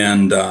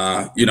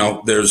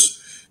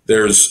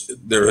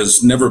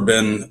has never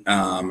been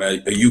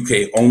a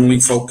UK only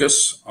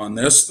focus on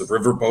this. The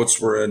riverboats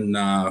were in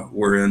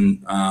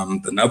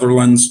the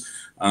Netherlands.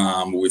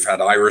 We've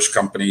had Irish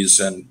companies,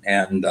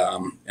 and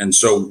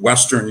so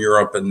Western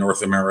Europe and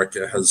North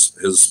America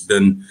has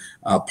been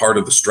part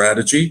of the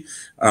strategy.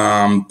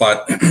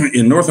 But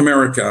in North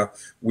America,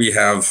 we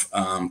have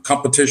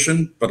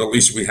competition, but at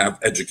least we have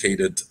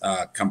educated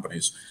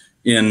companies.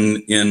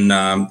 In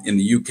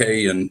the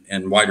UK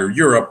and wider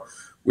Europe,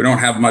 we don't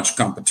have much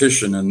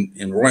competition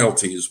in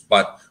royalties,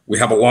 but we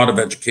have a lot of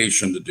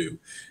education to do.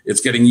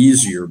 It's getting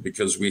easier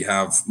because we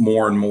have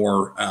more and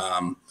more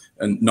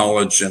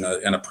knowledge and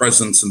a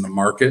presence in the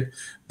market.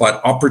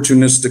 But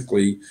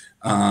opportunistically,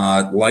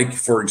 like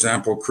for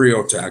example,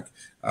 Creotech,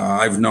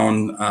 I've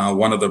known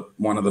one of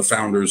the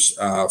founders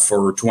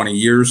for 20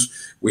 years.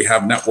 We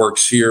have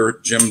networks here.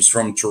 Jim's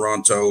from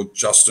Toronto.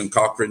 Justin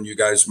Cochran, you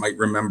guys might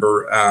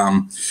remember,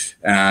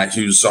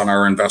 who's on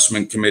our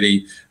investment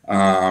committee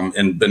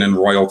and been in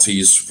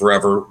royalties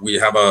forever. We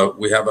have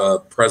a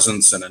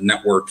presence and a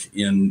network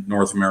in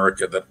North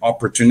America that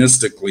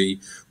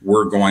opportunistically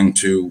we're going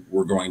to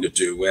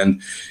do.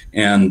 And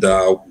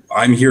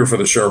I'm here for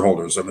the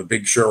shareholders. I'm a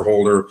big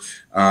shareholder,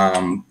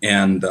 and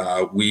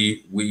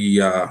we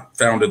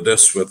founded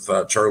this with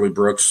Charlie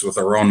Brooks with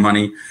our own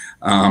money.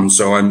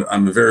 So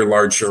I'm a very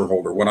large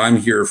shareholder. What I'm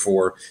here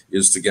for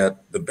is to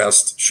get the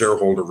best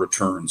shareholder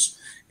returns,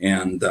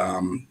 and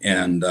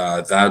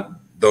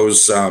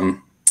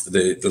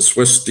the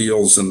Swiss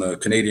deals and the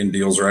Canadian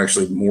deals are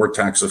actually more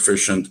tax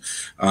efficient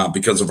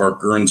because of our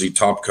Guernsey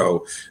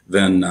Topco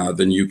than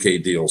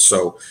UK deals.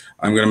 So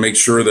I'm going to make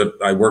sure that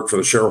I work for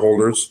the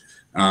shareholders,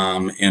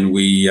 and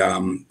we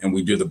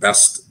do the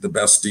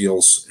best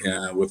deals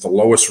with the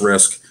lowest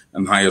risk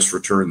and highest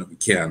return that we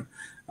can.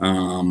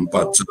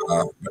 But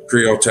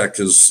Creotech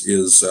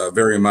is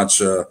very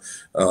much a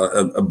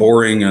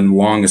boring and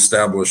long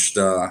established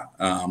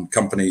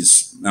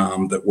companies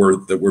that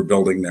we're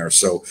building there.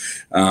 So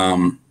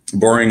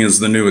boring is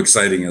the new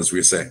exciting, as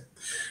we say.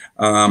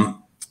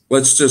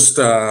 Let's just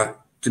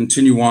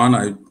continue on.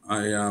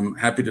 I am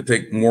happy to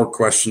take more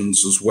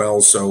questions as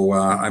well. So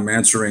I'm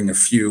answering a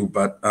few,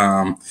 but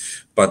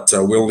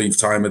we'll leave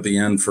time at the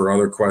end for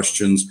other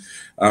questions.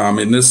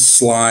 In this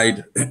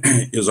slide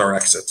is our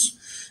exits.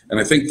 And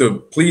I think the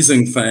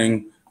pleasing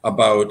thing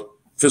about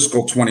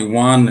fiscal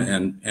 21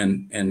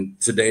 and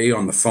today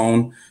on the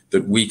phone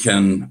that we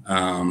can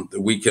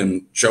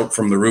shout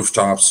from the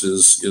rooftops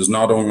is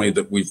not only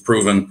that we've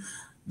proven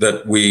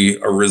that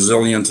we are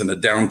resilient in a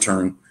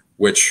downturn,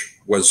 which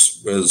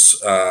was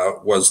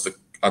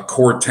a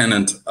core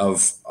tenet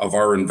of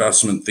our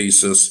investment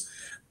thesis,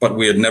 but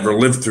we had never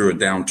lived through a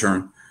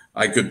downturn.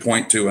 I could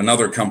point to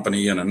another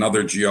company and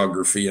another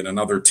geography and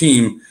another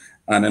team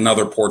and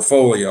another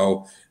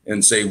portfolio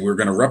and say we're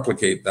going to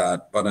replicate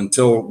that. But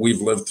until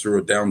we've lived through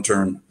a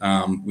downturn,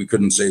 we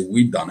couldn't say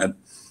we've done it.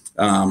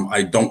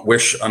 I don't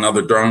wish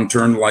another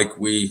downturn like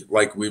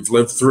we've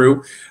lived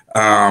through,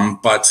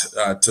 but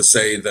to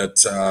say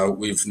that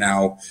we've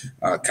now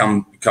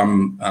come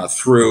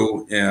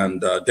through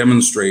and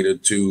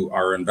demonstrated to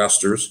our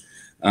investors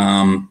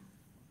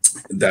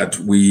that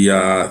we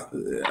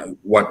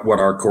what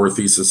our core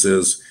thesis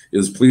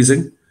is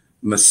pleasing.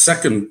 And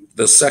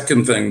the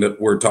second thing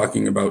that we're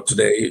talking about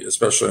today,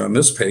 especially on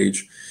this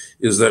page,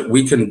 is that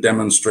we can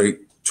demonstrate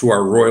to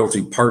our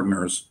royalty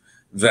partners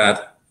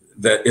that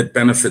it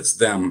benefits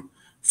them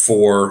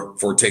for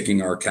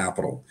taking our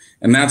capital.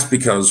 And that's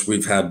because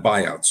we've had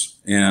buyouts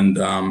and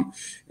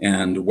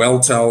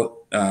Welltel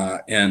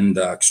and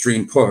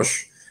Extreme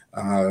Push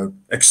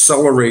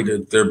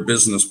accelerated their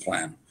business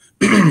plan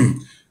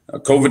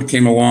COVID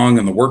came along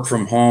and the work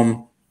from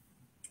home.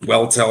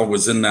 Welltel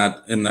was in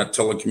that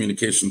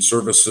telecommunication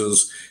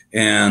services,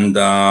 and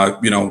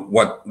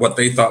what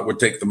they thought would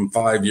take them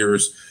 5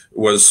 years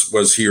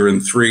was here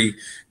in 3,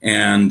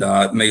 and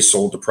they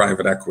sold to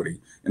private equity,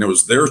 and it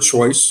was their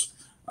choice.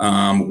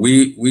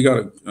 We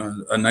got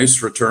a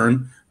nice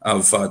return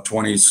of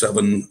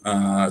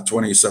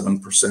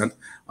 27%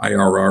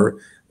 IRR.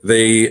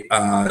 They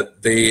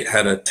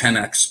had a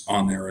 10x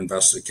on their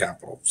invested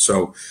capital,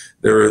 so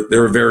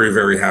they're very,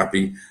 very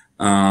happy.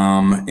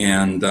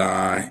 And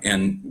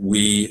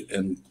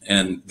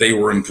they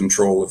were in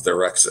control of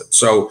their exit.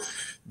 So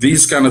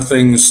these kind of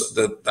things,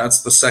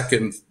 that's the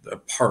second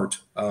part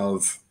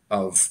of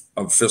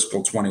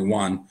fiscal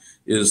 21,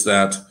 is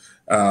that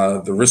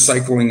the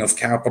recycling of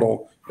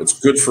capital. It's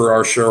good for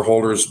our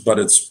shareholders, but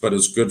it's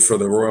good for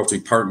the royalty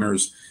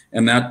partners,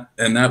 and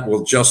that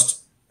will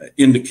just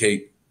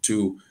indicate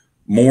to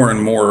more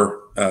and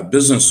more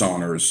business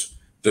owners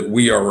that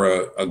we are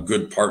a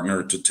good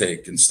partner to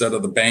take. Instead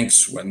of the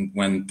banks,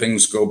 when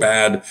things go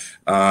bad,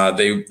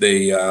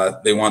 they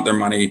want their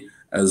money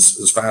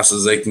as fast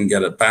as they can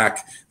get it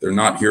back. They're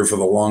not here for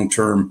the long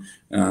term.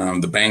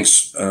 The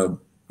banks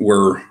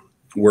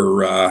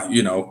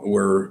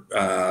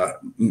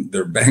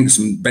their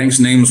banks'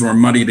 names were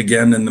muddied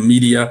again in the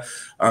media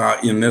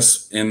in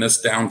this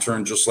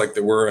downturn, just like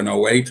they were in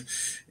 08.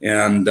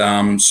 And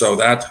so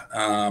that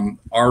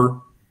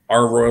our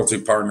royalty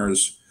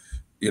partners,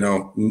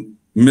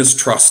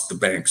 mistrust the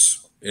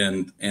banks,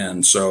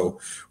 and so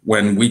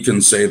when we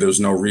can say there's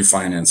no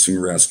refinancing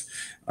risk,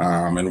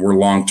 and we're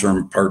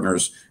long-term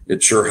partners,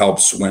 it sure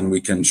helps when we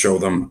can show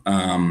them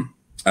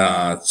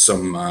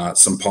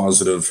some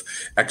positive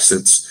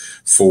exits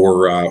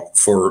for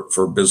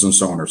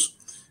business owners.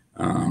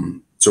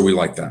 So we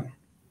like that.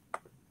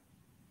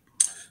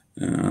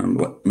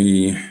 Let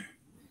me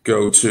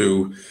go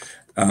to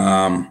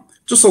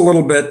just a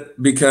little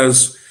bit,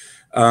 because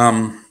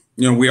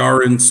we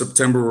are in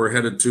September, we're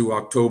headed to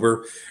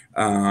October,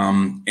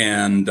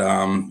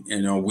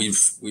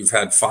 we've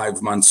had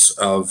 5 months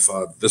of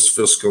this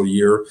fiscal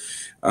year.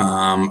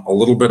 A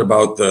little bit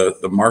about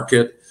the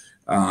market.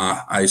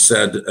 I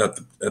said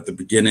at the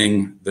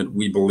beginning that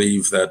we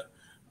believe that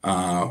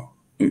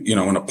in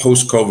a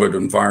post-COVID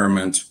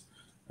environment,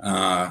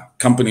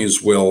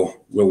 companies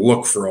will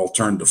look for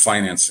alternative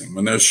financing.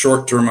 When there's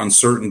short-term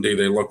uncertainty,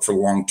 they look for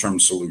long-term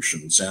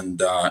solutions,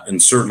 and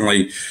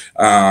certainly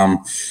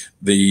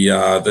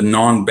the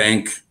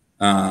non-bank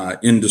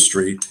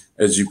industry,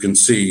 as you can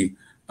see,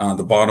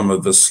 the bottom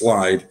of this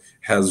slide,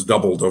 has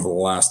doubled over the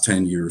last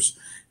 10 years,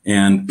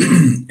 and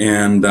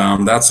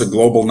that's a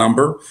global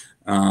number.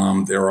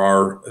 There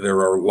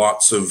are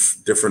lots of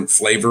different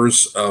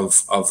flavors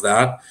of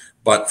that,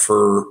 but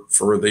for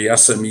the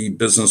SME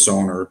business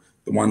owner,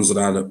 the ones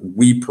that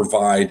we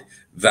provide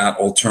that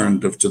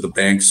alternative to the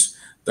banks,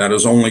 that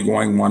is only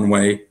going one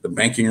way. The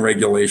banking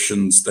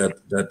regulations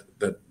that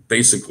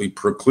basically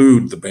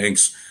preclude the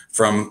banks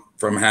from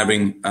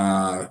having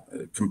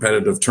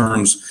competitive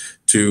terms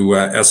to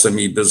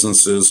SME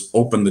businesses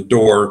open the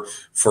door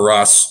for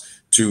us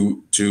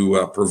to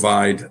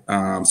provide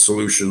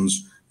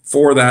solutions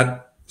for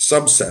that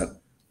subset,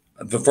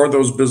 for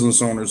those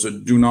business owners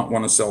that do not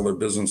want to sell their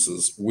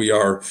businesses. We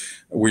are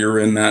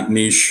in that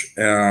niche,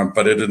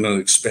 but it is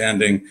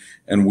expanding,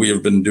 and we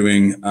have been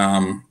doing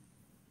a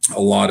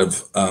lot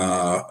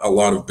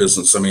of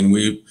business. I mean,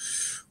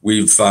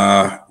 we've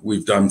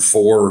done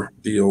 4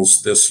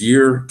 deals this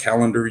year,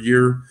 calendar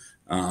year.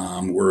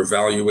 We're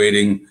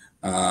evaluating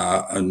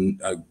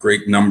a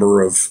great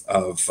number of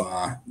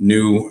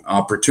new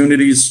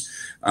opportunities.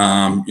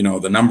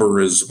 The number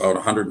is about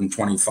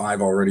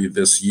 125 already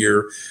this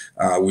year.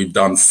 We've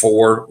done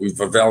 4. We've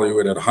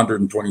evaluated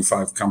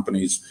 125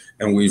 companies,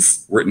 and we've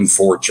written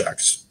 4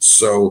 checks.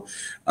 So,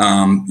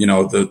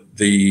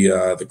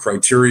 the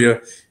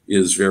criteria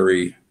is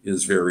very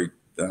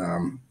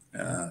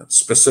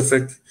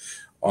specific.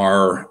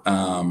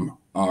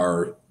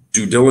 Our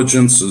due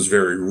diligence is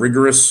very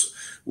rigorous.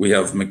 We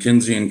have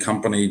McKinsey &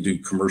 Company do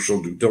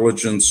commercial due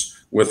diligence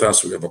with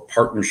us. We have a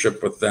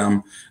partnership with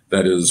them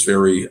that is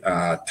very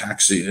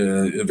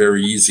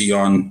very easy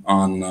on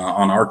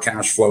our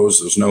cash flows.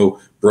 There's no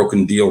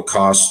broken deal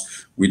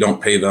costs. We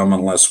don't pay them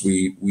unless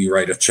we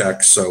write a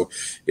check. So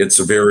it's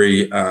a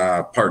very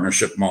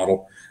partnership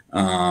model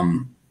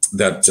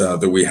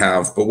that we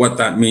have. But what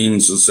that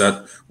means is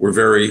that we're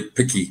very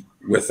picky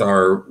with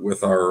our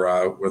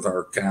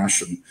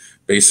cash, and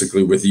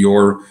basically with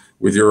your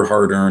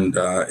hard-earned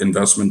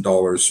investment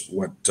dollars,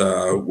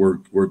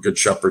 we're good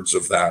shepherds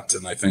of that,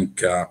 and I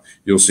think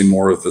you'll see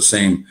more of the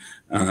same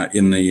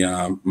in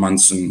the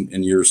months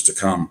and years to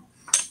come.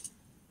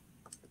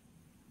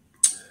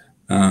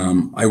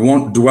 I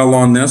won't dwell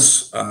on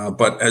this,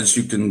 but as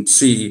you can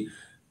see,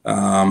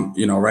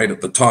 right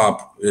at the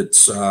top,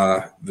 it's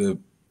the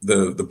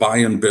buy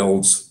and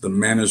builds, the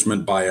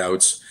management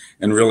buyouts,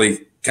 and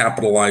really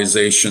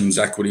capitalizations,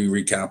 equity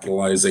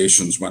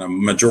recapitalizations. When a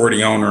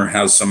majority owner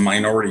has some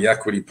minority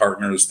equity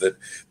partners that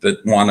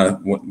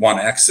want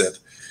to exit,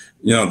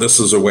 this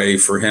is a way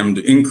for him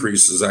to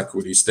increase his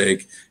equity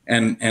stake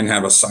and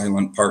have a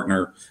silent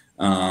partner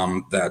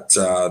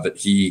that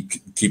he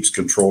keeps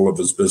control of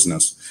his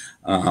business.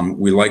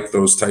 We like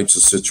those types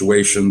of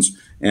situations,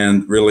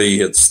 and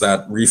really it's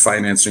that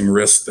refinancing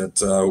risk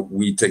that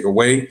we take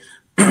away,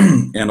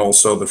 and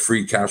also the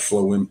free cash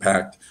flow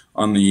impact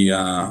on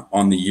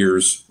the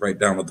years right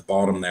down at the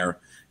bottom there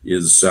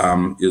is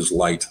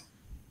light.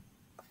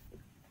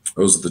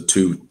 Those are the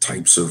two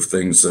types of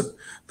things that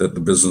the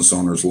business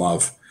owners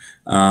love.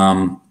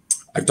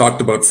 I've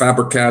talked about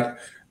Fabrikat.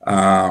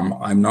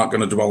 I'm not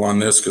going to dwell on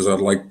this because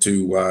I'd like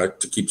to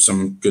keep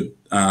some good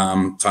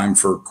time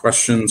for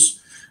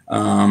questions,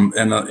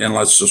 and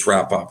let's just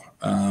wrap up.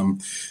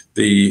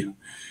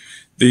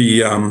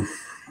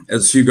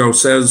 As Hugo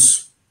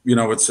says,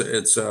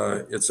 it's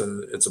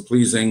a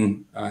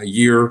pleasing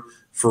year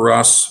for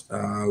us.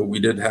 We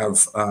did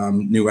have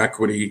new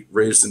equity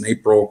raised in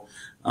April.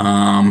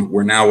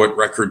 We're now at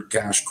record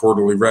cash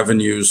quarterly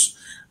revenues.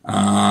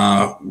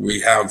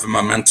 We have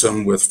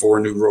momentum with 4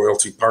 new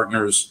royalty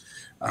partners.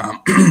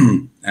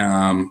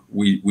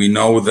 We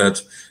know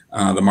that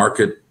the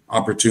market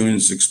opportunity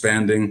is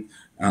expanding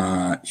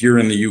here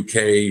in the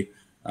UK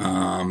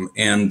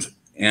and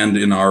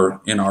in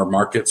our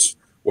markets.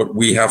 What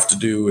we have to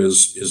do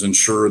is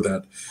ensure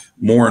that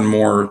more and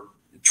more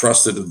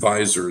trusted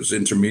advisors,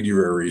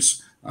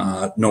 intermediaries,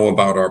 know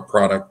about our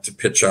product to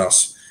pitch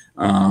us,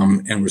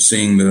 and we're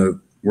seeing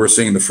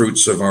the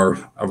fruits of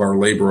our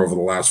labor over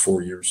the last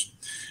 4 years.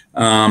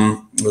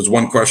 There's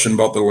one question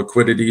about the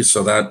liquidity,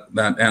 so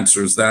that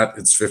answers that.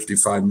 It's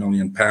 55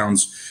 million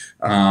pounds.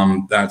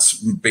 That's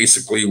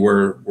basically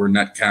we're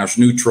net cash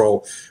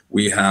neutral.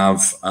 We have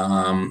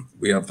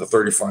the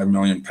 35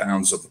 million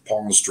pounds of the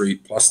Pollen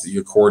Street plus the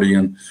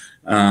accordion,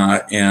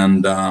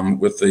 and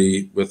with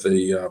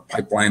the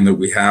pipeline that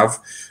we have,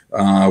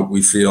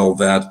 we feel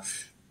that,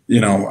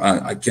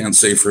 I can't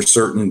say for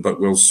certain, but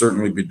we'll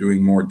certainly be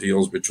doing more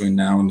deals between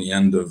now and the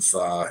end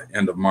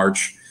of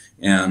March.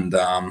 And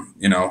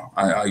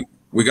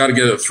we got to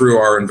get it through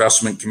our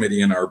investment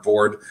committee and our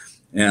board,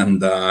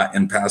 and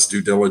pass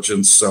due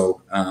diligence.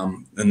 So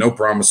and no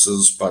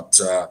promises, but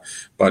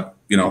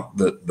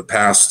the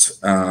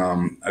past,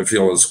 I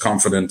feel is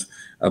confident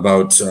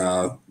about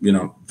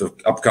the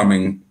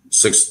upcoming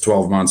 6 to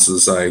 12 months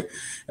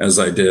as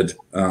I did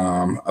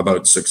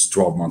about 6 to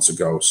 12 months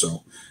ago.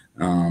 So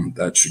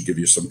that should give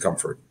you some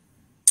comfort.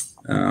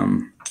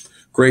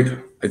 Great.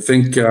 I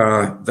think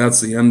that's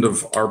the end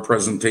of our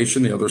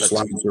presentation. The other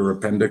slides are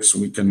appendix,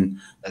 and we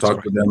can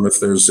talk to them if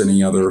there's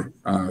any other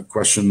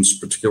questions,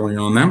 particularly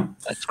on them.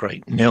 That's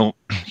great. Neil,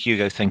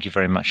 Hugo, thank you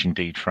very much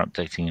indeed for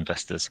updating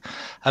investors.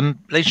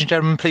 Ladies and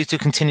gentlemen, please do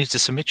continue to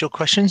submit your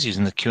questions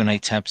using the Q&A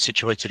tab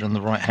situated on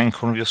the right-hand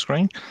corner of your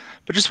screen.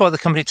 But just while the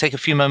company take a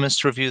few moments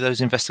to review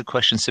those investor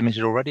questions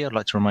submitted already, I'd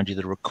like to remind you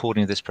that a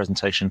recording of this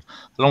presentation,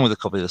 along with a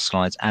copy of the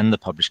slides and the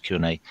published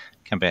Q&A,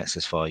 can be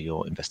accessed via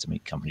your Investor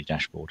Meet Company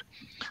dashboard.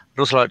 I'd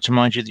also like to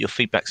remind you that your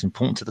feedback is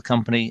important to the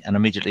company, and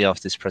immediately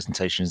after this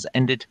presentation has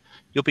ended,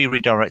 you'll be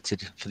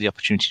redirected for the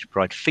opportunity to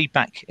provide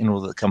feedback in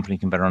order that the company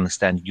can better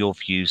understand your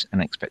views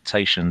and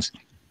expectations.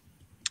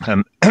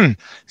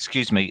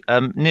 Excuse me.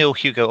 Neil,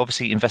 Hugo,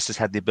 obviously investors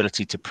had the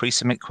ability to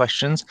pre-submit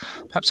questions.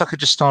 Perhaps I could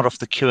just start off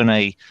the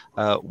Q&A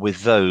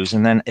with those,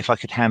 and then if I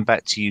could hand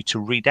back to you to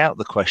read out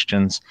the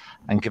questions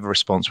and give a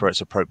response where it's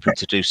appropriate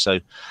to do so.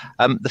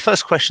 The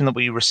first question that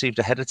we received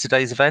ahead of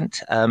today's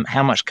event,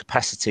 how much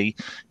capacity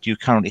do you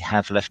currently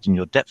have left in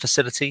your debt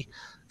facility?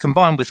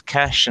 Combined with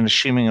cash and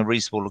assuming a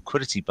reasonable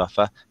liquidity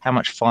buffer, how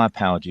much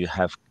firepower do you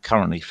have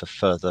currently for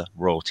further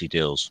royalty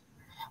deals?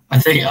 I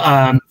think,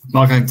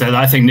 Mark,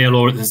 I think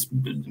Neil has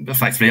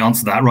effectively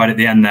answered that right at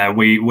the end there.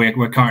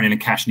 We're currently in a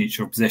cash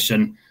neutral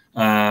position.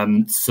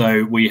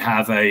 So we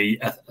have a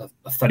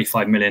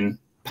 35 million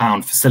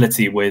pound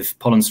facility with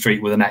Pollen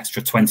Street with an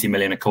extra 20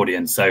 million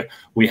accordion. So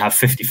we have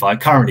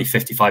currently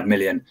 55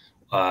 million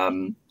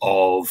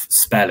of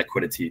spare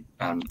liquidity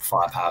and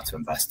firepower to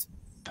invest.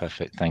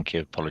 Perfect. Thank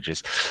you.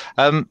 Apologies.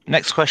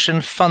 Next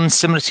question. Funds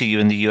similar to you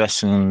in the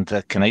US and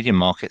Canadian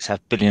markets have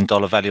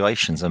billion-dollar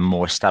valuations and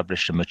more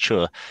established and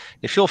mature.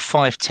 If your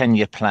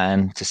 5-10-year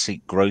plan to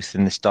seek growth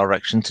in this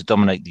direction to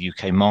dominate the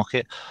UK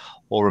market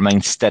or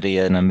remain steady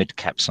in a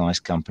mid-cap size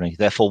company,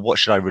 therefore, what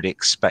should I really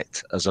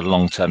expect as a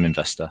long-term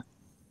investor?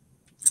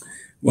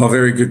 Well,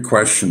 very good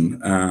question.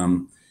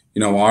 We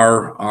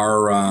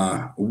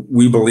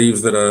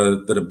believe that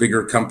a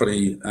bigger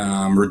company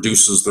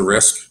reduces the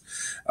risk.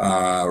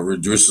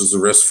 Reduces the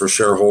risk for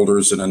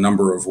shareholders in a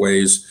number of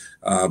ways,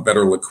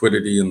 better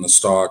liquidity in the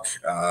stock,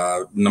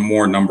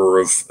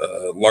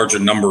 larger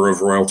number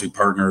of royalty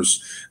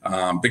partners,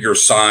 bigger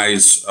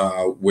size,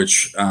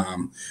 which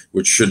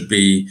should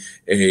be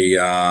a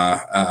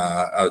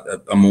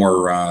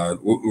more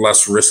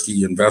less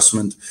risky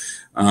investment.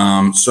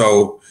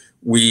 So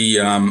we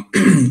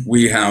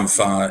have,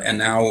 and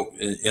now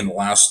in the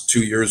last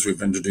 2 years,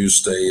 we've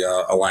introduced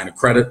a line of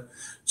credit.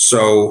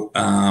 So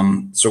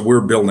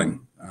we're building.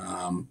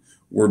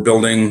 we're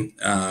building.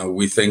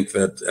 We think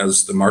that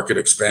as the market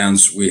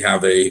expands, we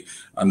have a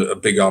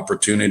big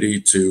opportunity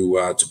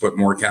to put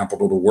more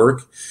capital to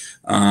work.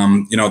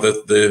 You know,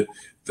 the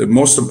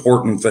most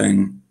important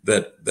thing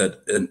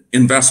that an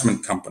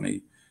investment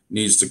company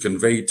needs to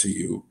convey to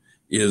you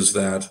is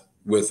that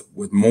with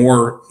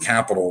more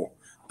capital,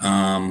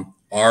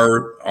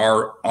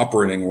 our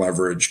operating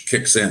leverage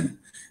kicks in.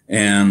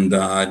 And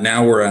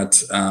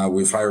now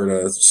we've hired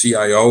a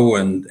CIO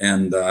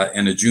and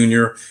a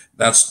junior.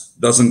 That's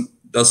doesn't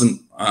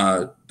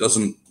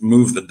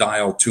move the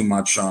dial too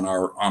much on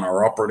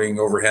our operating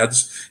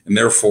overheads, and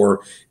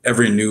therefore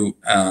every new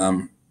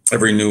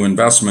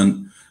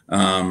investment,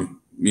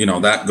 you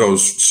know, that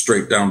goes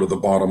straight down to the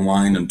bottom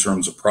line in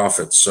terms of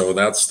profits. So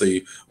that's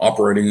the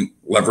operating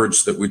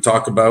leverage that we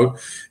talk about.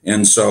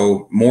 And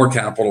so more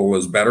capital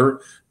is better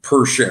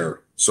per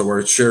share. So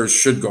our shares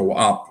should go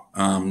up.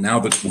 Now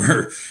that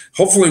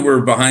hopefully we're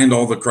behind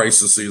all the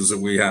crises that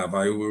we have.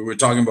 We were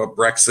talking about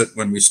Brexit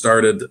when we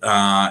started,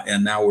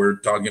 and now we're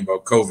talking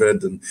about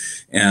COVID, and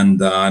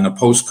in a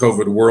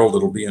post-COVID world,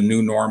 it'll be a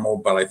new normal.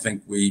 But I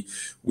think we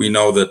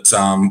know that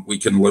we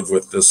can live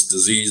with this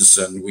disease,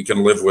 and we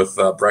can live with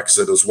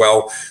Brexit as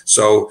well.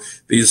 So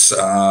these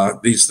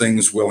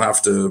things we'll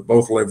have to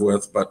both live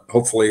with. But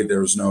hopefully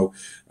there's no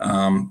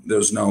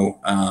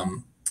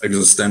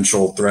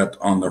existential threat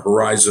on the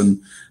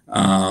horizon.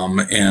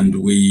 And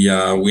we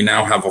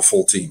now have a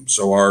full team,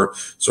 so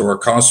our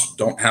costs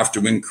don't have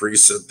to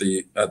increase at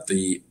the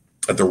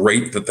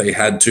rate that they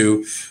had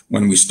to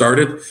when we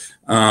started,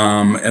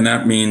 and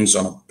that means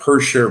on a per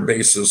share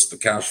basis, the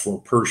cash flow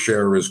per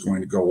share is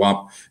going to go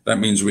up. That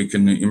means we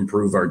can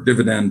improve our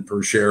dividend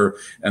per share,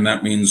 and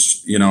that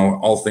means, you know,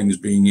 all things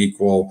being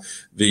equal,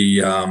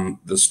 the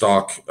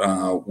stock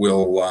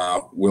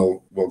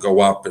will go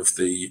up if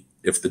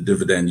the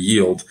dividend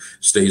yield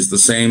stays the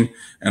same,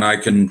 and I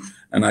can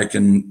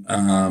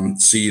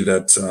see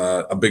that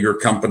a bigger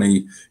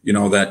company, you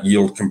know, that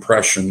yield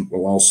compression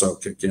will also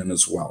kick in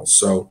as well.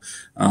 So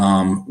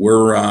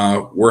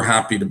we're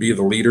happy to be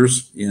the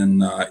leaders in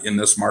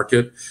this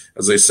market.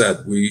 As I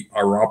said, we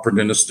are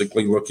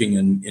opportunistically looking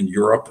in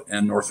Europe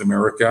and North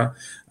America,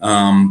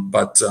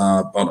 but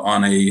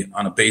on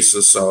a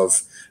basis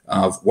of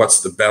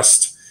what's the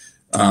best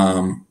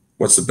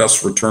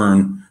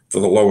return for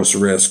the lowest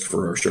risk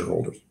for our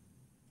shareholders.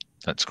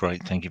 That's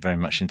great. Thank you very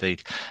much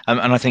indeed. And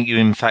I think you,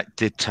 in fact,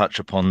 did touch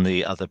upon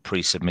the other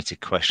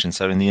pre-submitted questions.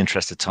 So in the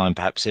interest of time,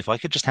 perhaps if I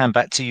could just hand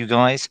back to you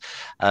guys,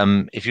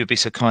 if you'd be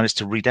so kind as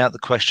to read out the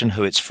question,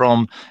 who it's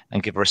from,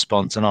 and give a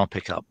response, and I'll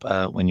pick up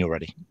when you're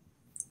ready.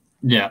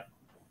 Yeah.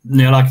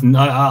 Neil,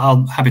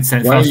 I'll happy to say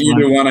it well, first. You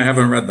do one, I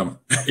haven't read them.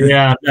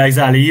 Yeah,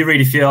 exactly. You read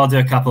a few, I'll do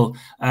a couple.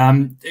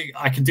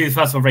 I can do the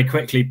first one very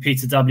quickly.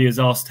 Peter W has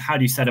asked, how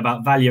do you set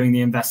about valuing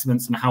the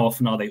investments and how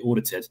often are they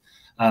audited?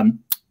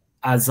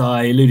 As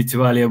I alluded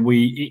to earlier,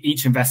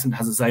 each investment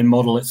has its own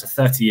model. It's a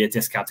 30-year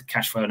discounted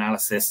cash flow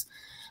analysis.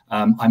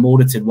 I'm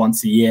audited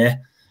once a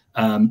year,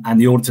 and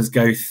the auditors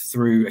go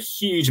through a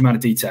huge amount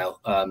of detail,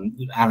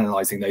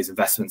 analysing those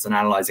investments and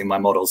analysing my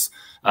models.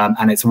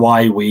 And it's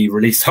why we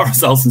released our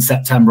results in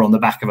September on the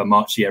back of a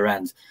March year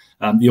end.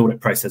 The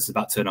audit process is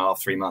about 2.5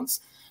 to 3 months,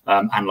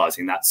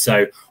 analysing that.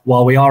 So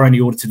while we are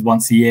only audited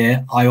once a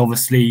year, I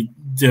obviously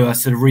do a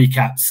sort of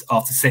recaps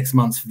after 6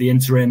 months for the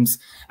interims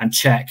and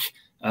check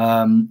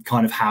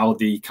kind of how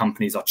the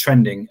companies are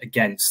trending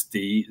against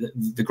the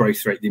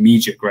growth rate, the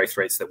immediate growth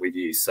rates that we've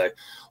used. So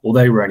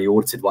although we're only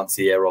audited once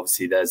a year,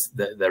 obviously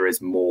there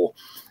is more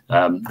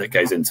that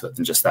goes into it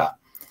than just that.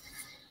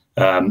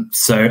 And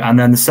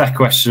then the second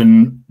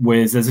question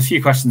was, there's a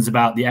few questions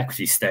about the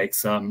equity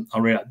stakes. I'll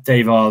read out.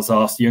 Dave R's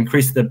asked, you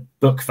increased the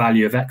book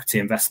value of equity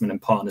investment in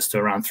partners to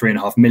around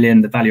 3.5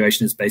 million. The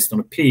valuation is based on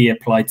a PE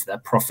applied to their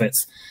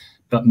profits,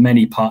 but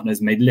many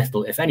partners made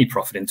little, if any,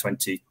 profit in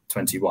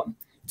 2021.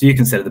 Do you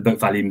consider the book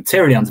value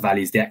materially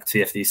undervalues the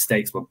equity if these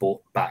stakes were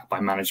bought back by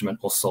management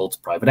or sold to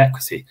private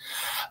equity?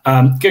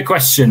 Good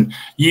question.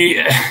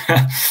 You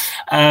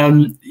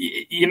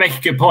make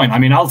a good point. I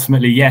mean,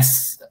 ultimately,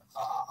 yes,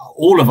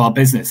 all of our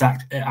business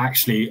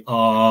actually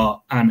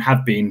are and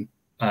have been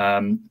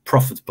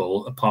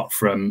profitable, apart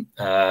from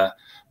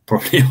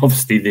probably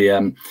obviously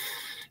the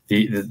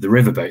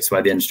riverboats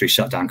where the industry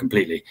shut down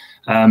completely.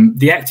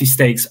 The equity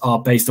stakes are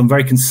based on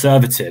very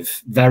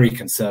conservative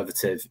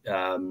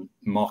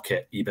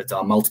market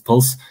EBITDA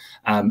multiples,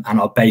 and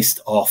are based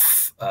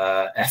off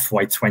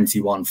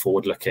FY21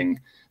 forward-looking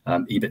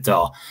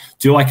EBITDA.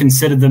 Do I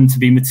consider them to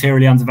be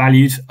materially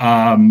undervalued?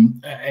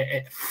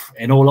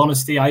 In all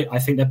honesty, I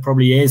think there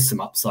probably is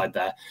some upside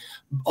there,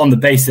 on the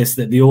basis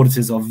that the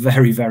auditors are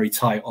very, very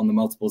tight on the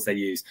multiples they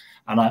use.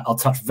 And I'll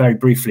touch very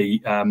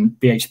briefly,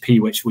 BHP,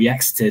 which we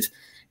exited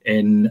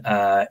in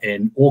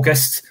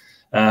August,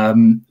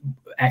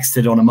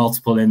 exited on a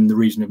multiple in the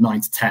region of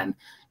 9 to 10.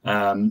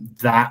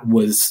 That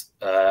was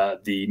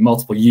the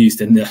multiple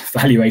used in the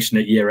valuation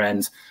at year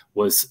end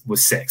was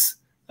 6.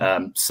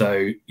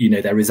 So, you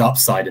know, there is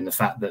upside in the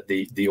fact that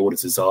the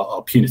auditors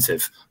are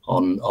punitive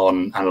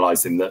on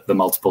analysing the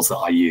multiples that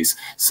I use.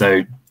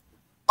 So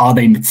Are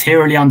they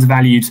materially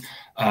undervalued?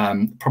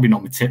 Probably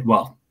not material.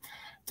 Well,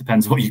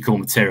 depends what you call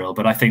material,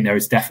 but I think there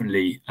is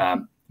definitely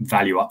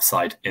value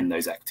upside in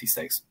those equity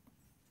stakes.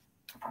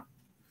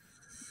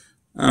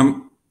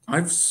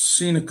 I've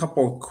seen a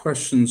couple of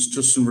questions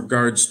just in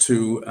regards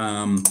to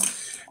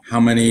how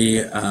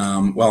many.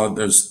 Well,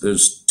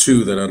 there's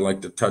two that I'd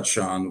like to touch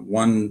on.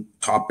 One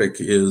topic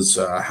is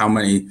how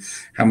many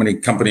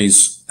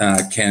companies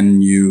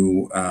can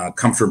you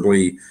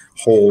comfortably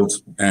hold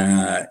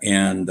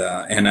and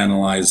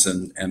analyze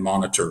and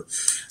monitor.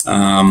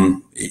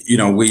 You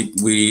know,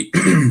 we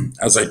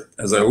as I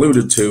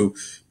alluded to,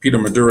 Peter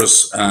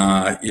Maduris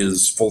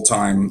is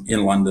full-time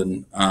in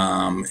London,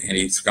 and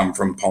he's come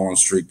from Pollen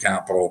Street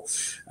Capital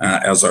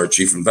as our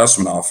Chief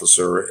Investment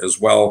Officer, as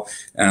well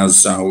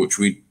as, which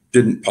we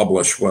didn't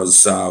publish,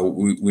 was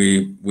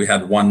we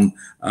had one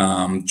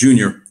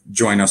junior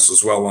join us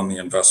as well on the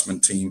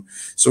investment team.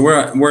 So we're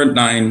at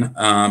 9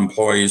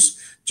 employees.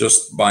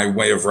 Just by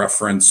way of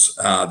reference,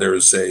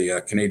 there's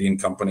a Canadian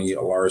company,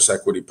 Alaris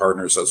Equity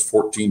Partners, has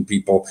 14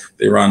 people.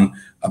 They run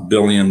 $1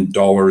 billion,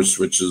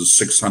 which is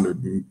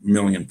 600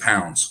 million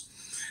pounds,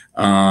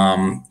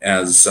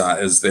 as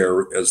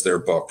their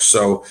book.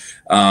 So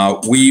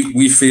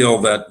we feel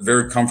that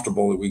very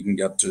comfortable that we can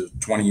get to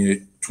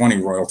 20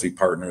 royalty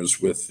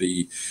partners with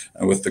the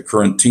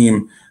current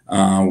team.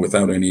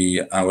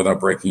 Without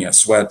breaking a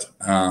sweat.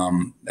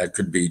 That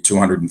could be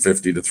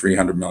 250 to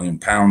 300 million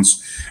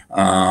pounds,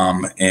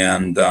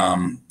 and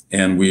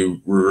we're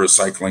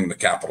recycling the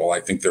capital. I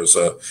think there's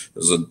a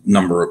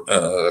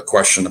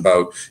question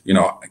about, you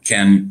know,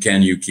 can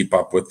you keep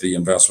up with the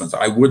investments?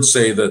 I would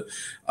say that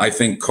I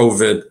think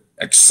COVID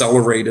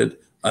accelerated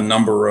a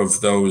number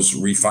of those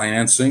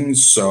refinancings.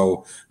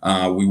 So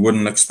we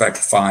wouldn't expect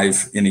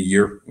 5 in a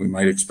year. We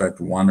might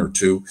expect 1 or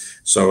 2.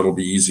 So it'll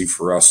be easy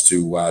for us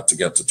to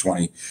get to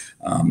 20,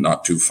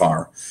 not too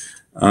far.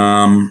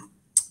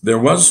 There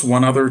was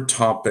one other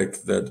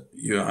topic that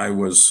I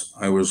was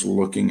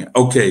looking at.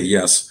 Okay,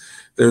 yes.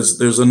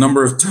 There's a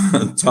number of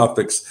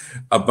topics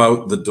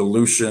about the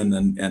dilution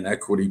and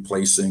equity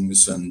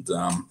placings, and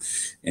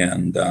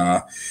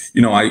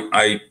you know,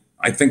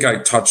 I think I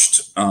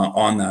touched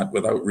on that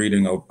without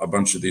reading a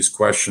bunch of these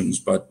questions,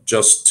 but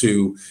just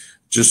to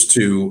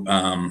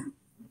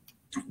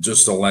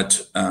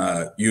let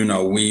you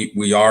know,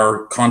 we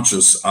are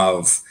conscious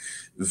of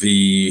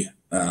the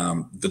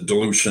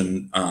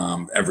dilution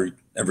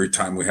every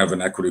time we have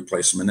an equity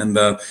placement, and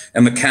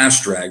the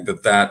cash drag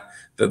that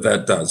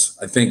does.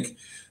 I think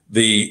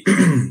the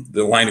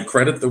line of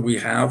credit that we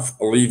have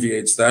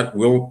alleviates that.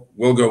 We'll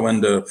go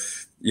into,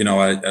 you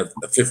know, a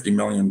 50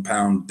 million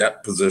pound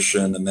debt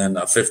position, and then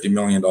a $50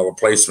 million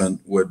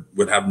placement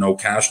would have no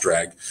cash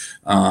drag,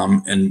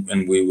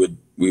 and we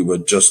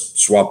would just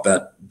swap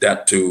that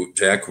debt to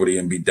equity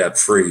and be debt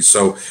free.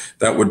 So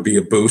that would be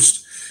a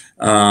boost.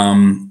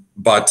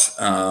 But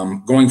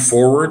going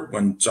forward,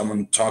 when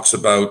someone talks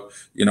about,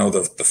 you know,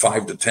 the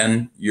 5 to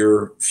 10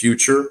 year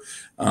future,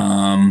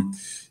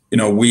 you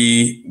know,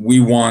 we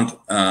want,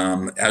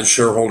 as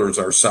shareholders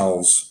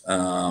ourselves,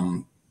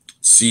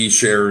 C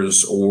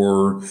shares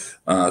or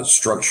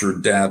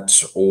structured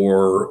debt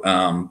or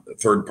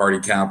third-party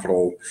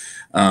capital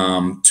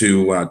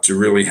to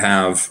really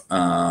have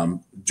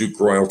Duke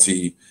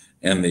Royalty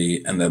and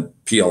the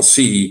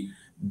PLC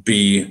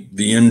be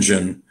the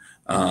engine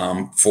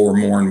for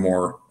more and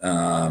more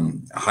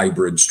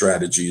hybrid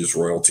strategies,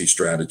 royalty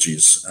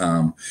strategies.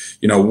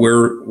 You know,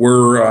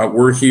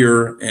 we're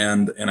here,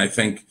 and I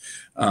think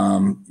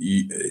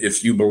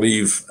if you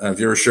believe, if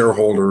you're a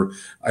shareholder,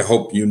 I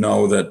hope you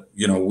know that,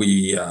 you know,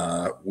 we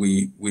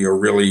are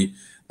really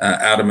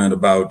adamant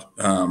about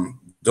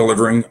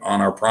delivering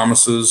on our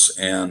promises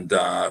and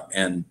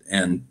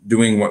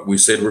doing what we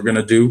said we're going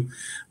to do.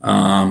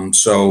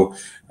 So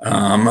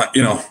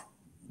you know,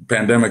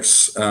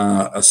 pandemics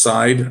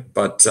aside,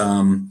 but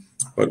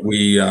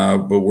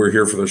we're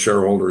here for the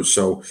shareholders.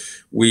 So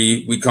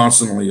we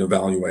constantly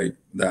evaluate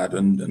that,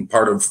 and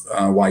part of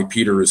why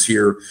Peter is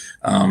here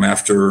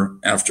after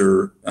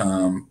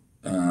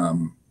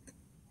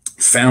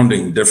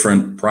founding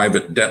different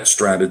private debt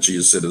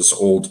strategies at his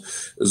old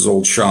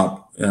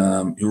shop.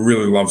 He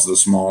really loves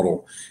this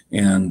model,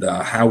 and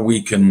how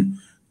we can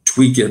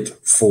tweak it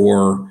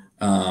for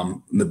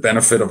the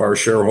benefit of our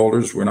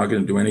shareholders. We're not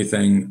going to do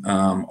anything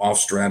off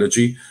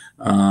strategy,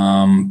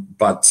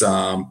 but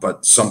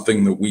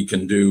something that we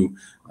can do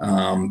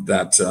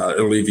that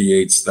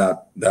alleviates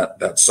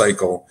that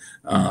cycle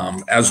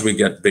as we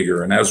get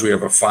bigger, and as we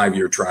have a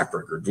 5-year track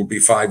record. It'll be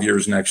 5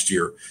 years next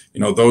year.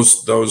 You know,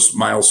 those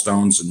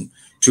milestones, and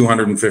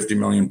 250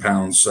 million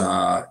pounds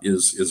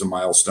is a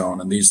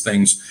milestone, and these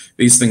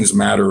things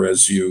matter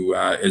as you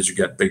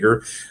get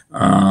bigger.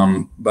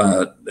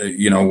 But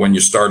you know, when you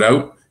start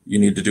out, you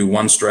need to do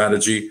one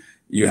strategy.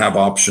 You have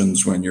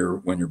options when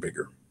you're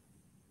bigger.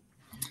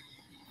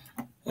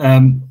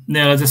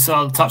 Neil,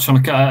 I'll touch on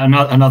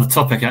another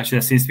topic. Actually,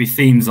 there seems to be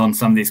themes on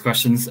some of these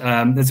questions.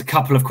 There's a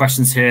couple of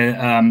questions here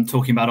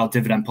talking about our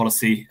dividend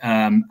policy,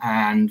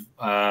 and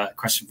a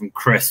question from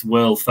Chris: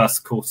 will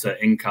first quarter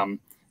income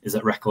is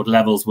at record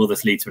levels. Will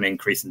this lead to an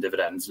increase in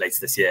dividends later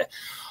this year?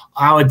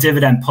 Our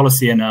dividend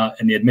policy in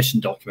the admission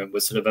document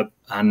was sort of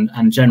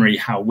and generally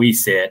how we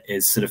see it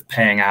is sort of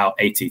paying out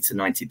 80 to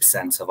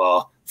 90% of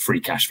our free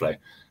cash flow.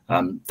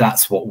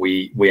 That's what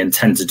we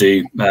intend to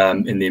do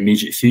in the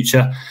immediate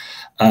future.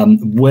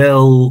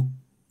 Will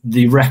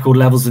the record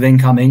levels of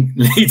incoming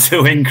lead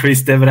to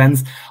increased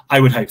dividends? I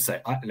would hope so.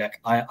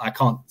 I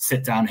can't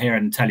sit down here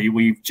and tell you.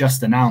 We've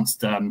just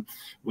announced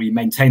we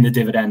maintain the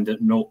dividend at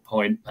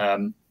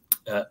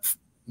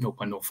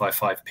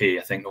 0.055p,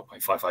 I think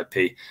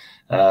 0.55p,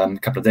 a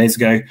couple of days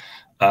ago.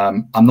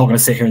 I'm not going to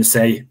sit here and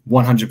say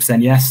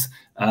 100% yes,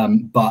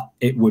 but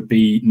it would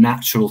be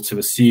natural to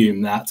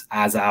assume that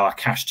as our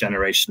cash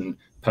generation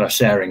per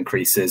share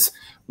increases,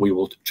 we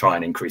will try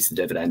and increase the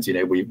dividends. You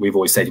know, we've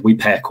always said we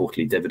pay a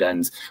quarterly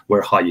dividend.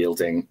 We're a high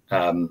yielding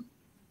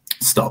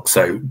stock,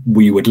 so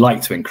we would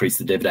like to increase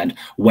the dividend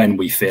when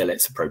we feel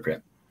it's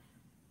appropriate.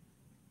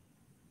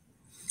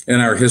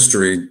 And our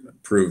history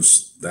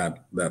proves that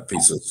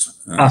thesis.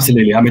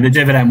 Absolutely. I mean, the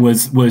dividend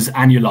was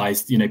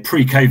annualized. You know,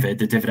 pre-COVID,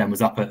 the dividend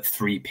was up at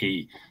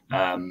 3p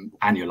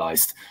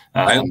annualized.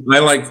 I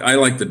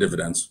like the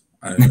dividends.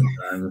 I'm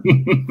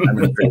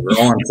in favor.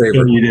 All in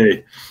favor. You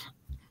do.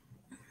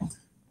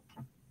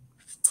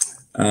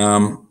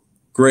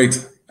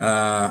 Great.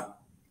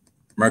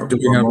 Mark, do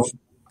we have?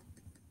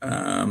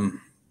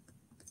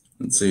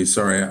 Let's see.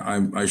 Sorry,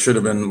 I should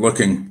have been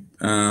looking.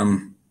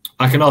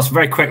 I can ask a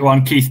very quick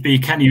one. Keith B,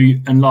 can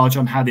you enlarge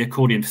on how the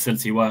accordion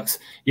facility works?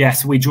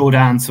 Yes, we draw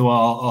down to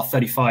our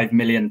 35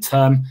 million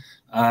term.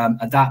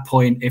 At that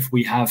point, if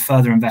we have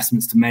further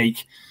investments to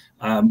make,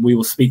 we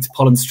will speak to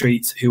Pollen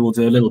Street, who will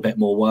do a little bit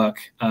more work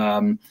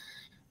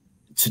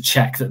to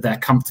check that they're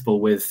comfortable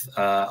with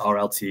our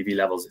LTV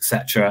levels,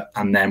 etc.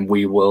 And then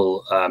we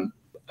will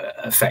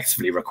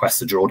effectively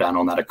request a drawdown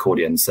on that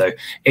accordion. So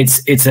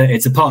it's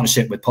a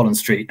partnership with Pollen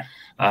Street.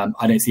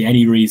 I don't see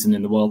any reason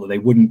in the world that they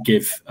wouldn't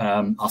give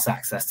us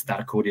access to that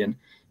accordion.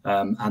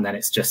 And then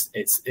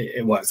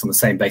it works on the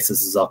same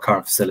basis as our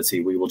current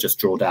facility. We will just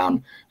draw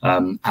down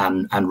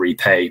and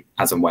repay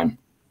as and when.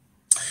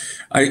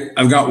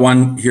 I've got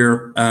one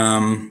here.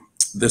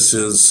 This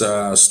is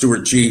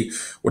Stuart G.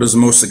 What is the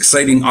most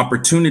exciting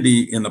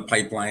opportunity in the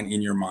pipeline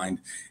in your mind?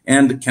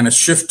 And can a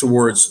shift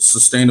towards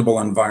sustainable,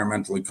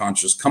 environmentally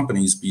conscious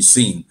companies be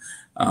seen?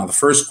 The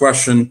first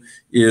question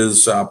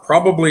is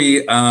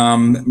probably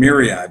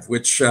Myriad,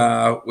 which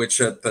at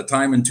the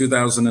time in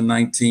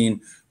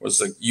 2019 was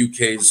the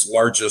UK's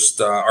largest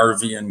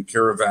RV and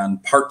caravan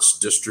parts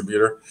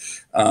distributor,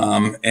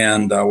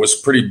 and was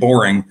pretty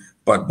boring.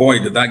 But boy,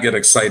 did that get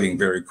exciting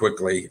very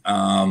quickly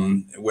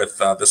with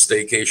the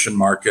staycation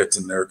market,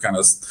 and they're kind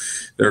of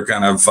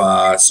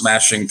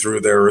smashing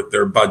through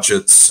their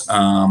budgets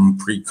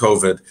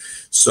pre-COVID.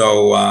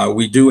 So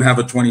we do have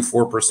a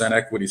 24%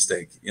 equity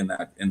stake in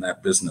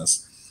that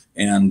business,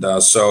 and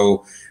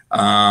so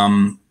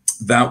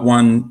that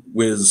one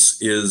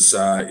is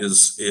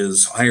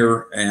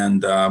higher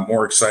and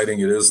more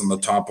exciting. It is on the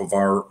top of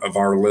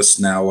our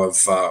list now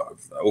of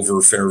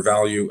over fair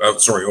value.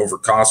 Over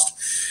cost.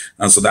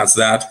 So that's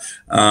that.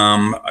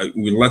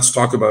 Let's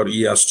talk about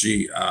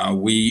ESG.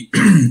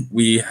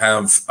 We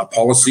have a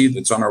policy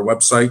that's on our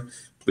website.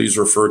 Please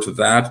refer to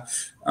that.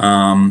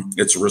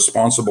 It's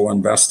responsible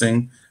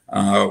investing.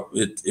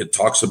 It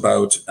talks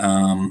about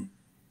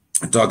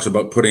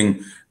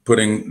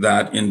putting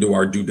that into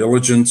our due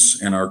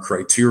diligence and our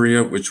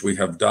criteria, which we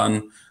have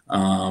done,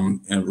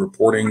 and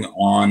reporting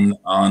on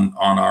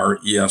our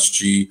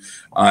ESG.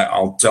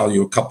 I'll tell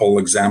you a couple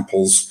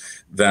examples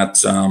that,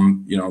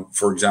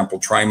 for example,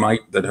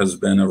 Trimite, that has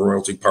been a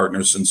royalty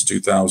partner since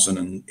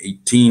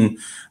 2018,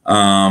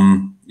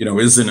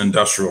 is in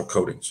industrial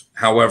coatings.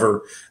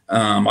 However,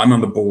 I'm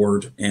on the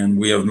board, and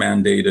we have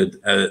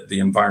mandated the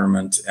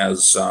environment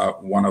as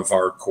one of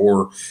our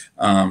core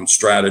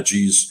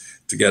strategies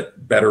to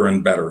get better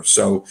and better.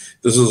 So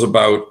this is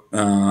about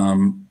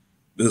a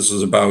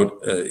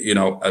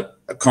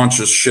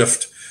conscious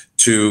shift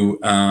to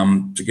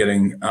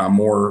getting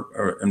more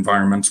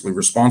environmentally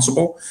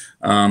responsible.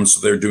 So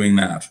they're doing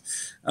that.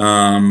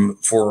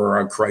 For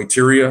our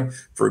criteria,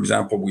 for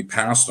example, we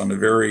passed on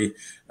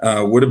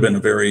would have been a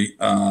very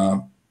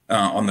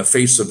on the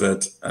face of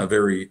it, a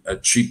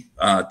cheap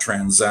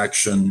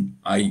transaction,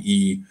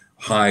 i.e.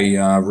 high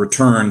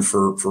return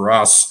for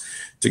us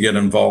to get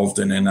involved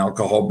in an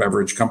alcohol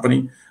beverage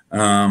company.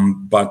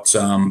 But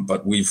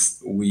we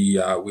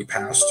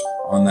passed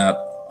on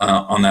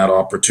that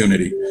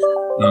opportunity.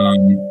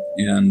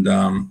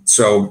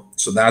 So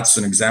that's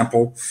an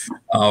example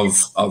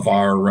of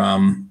our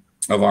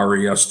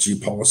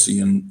ESG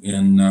policy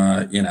in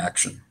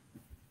action.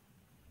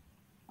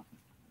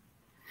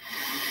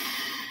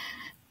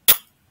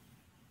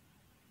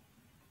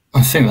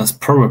 think that's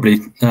probably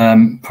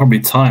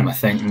time. I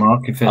think,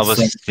 Mark. If it's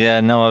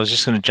I was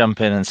just going to jump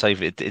in and say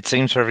it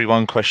seems for every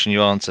one question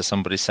you answer,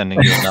 somebody's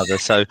sending you another.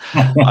 So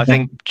I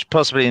think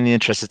possibly in the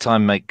interest of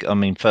time,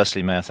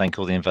 firstly, may I thank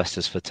all the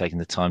investors for taking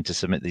the time to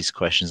submit these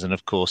questions, and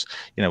of course,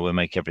 we'll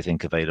make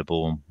everything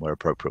available, and where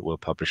appropriate, we'll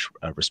publish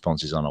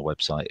responses on our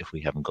website if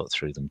we haven't got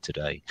through them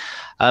today.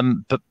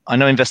 But I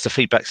know investor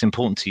feedback is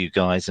important to you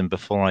guys, and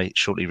before I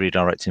shortly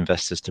redirect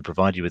investors to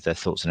provide you with their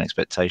thoughts and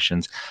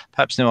expectations,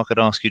 perhaps now I could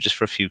ask you just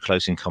for a few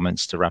closing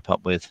comments to wrap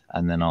up with,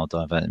 and then I'll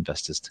divert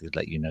investors to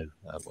let you know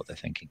what they're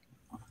thinking.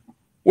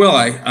 Well,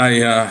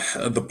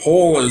 the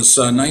poll is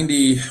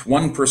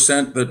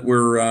 91% that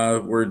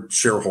we're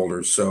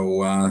shareholders,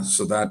 so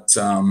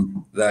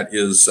that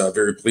is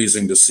very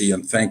pleasing to see,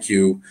 and thank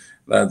you.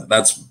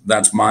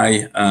 That's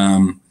my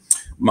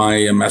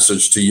my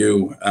message to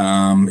you.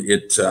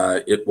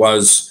 It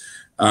was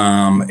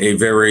a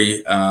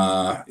very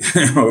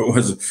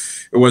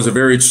it was a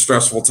very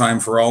stressful time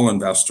for all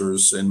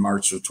investors in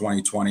March of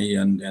 2020,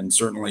 and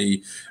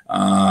certainly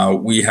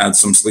we had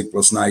some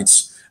sleepless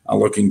nights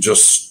looking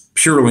just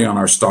purely on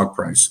our stock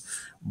price.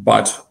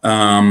 But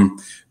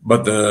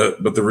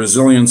the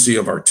resiliency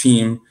of our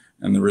team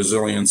and the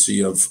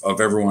resiliency of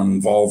everyone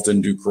involved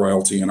in Duke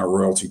Royalty and our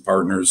royalty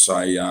partners,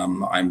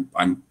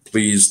 I'm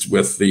pleased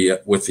with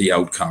the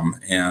outcome,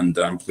 and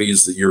I'm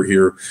pleased that you're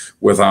here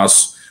with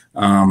us.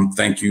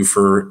 Thank you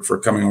for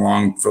coming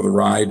along for the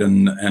ride,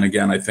 and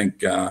again, I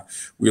think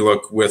we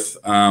look with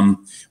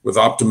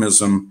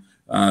optimism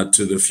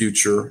to the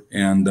future,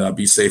 and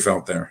be safe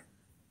out there.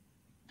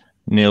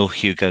 Neil,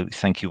 Hugo,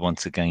 thank you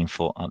once again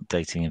for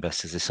updating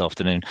investors this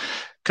afternoon.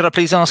 Could I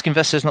please ask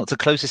investors not to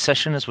close this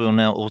session, as we'll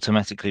now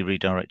automatically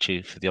redirect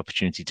you for the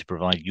opportunity to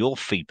provide your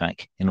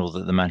feedback in order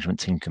that the management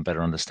team can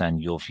better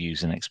understand your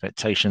views and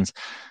expectations.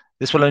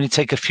 This will only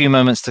take a few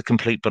moments to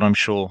complete, but I'm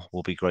sure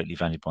will be greatly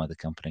valued by the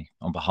company.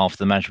 On behalf of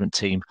the management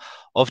team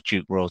of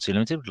Duke Royalty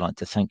Limited, we'd like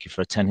to thank you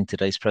for attending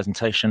today's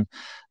presentation.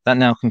 That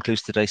now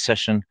concludes today's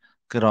session.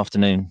 Good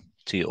afternoon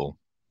to you all.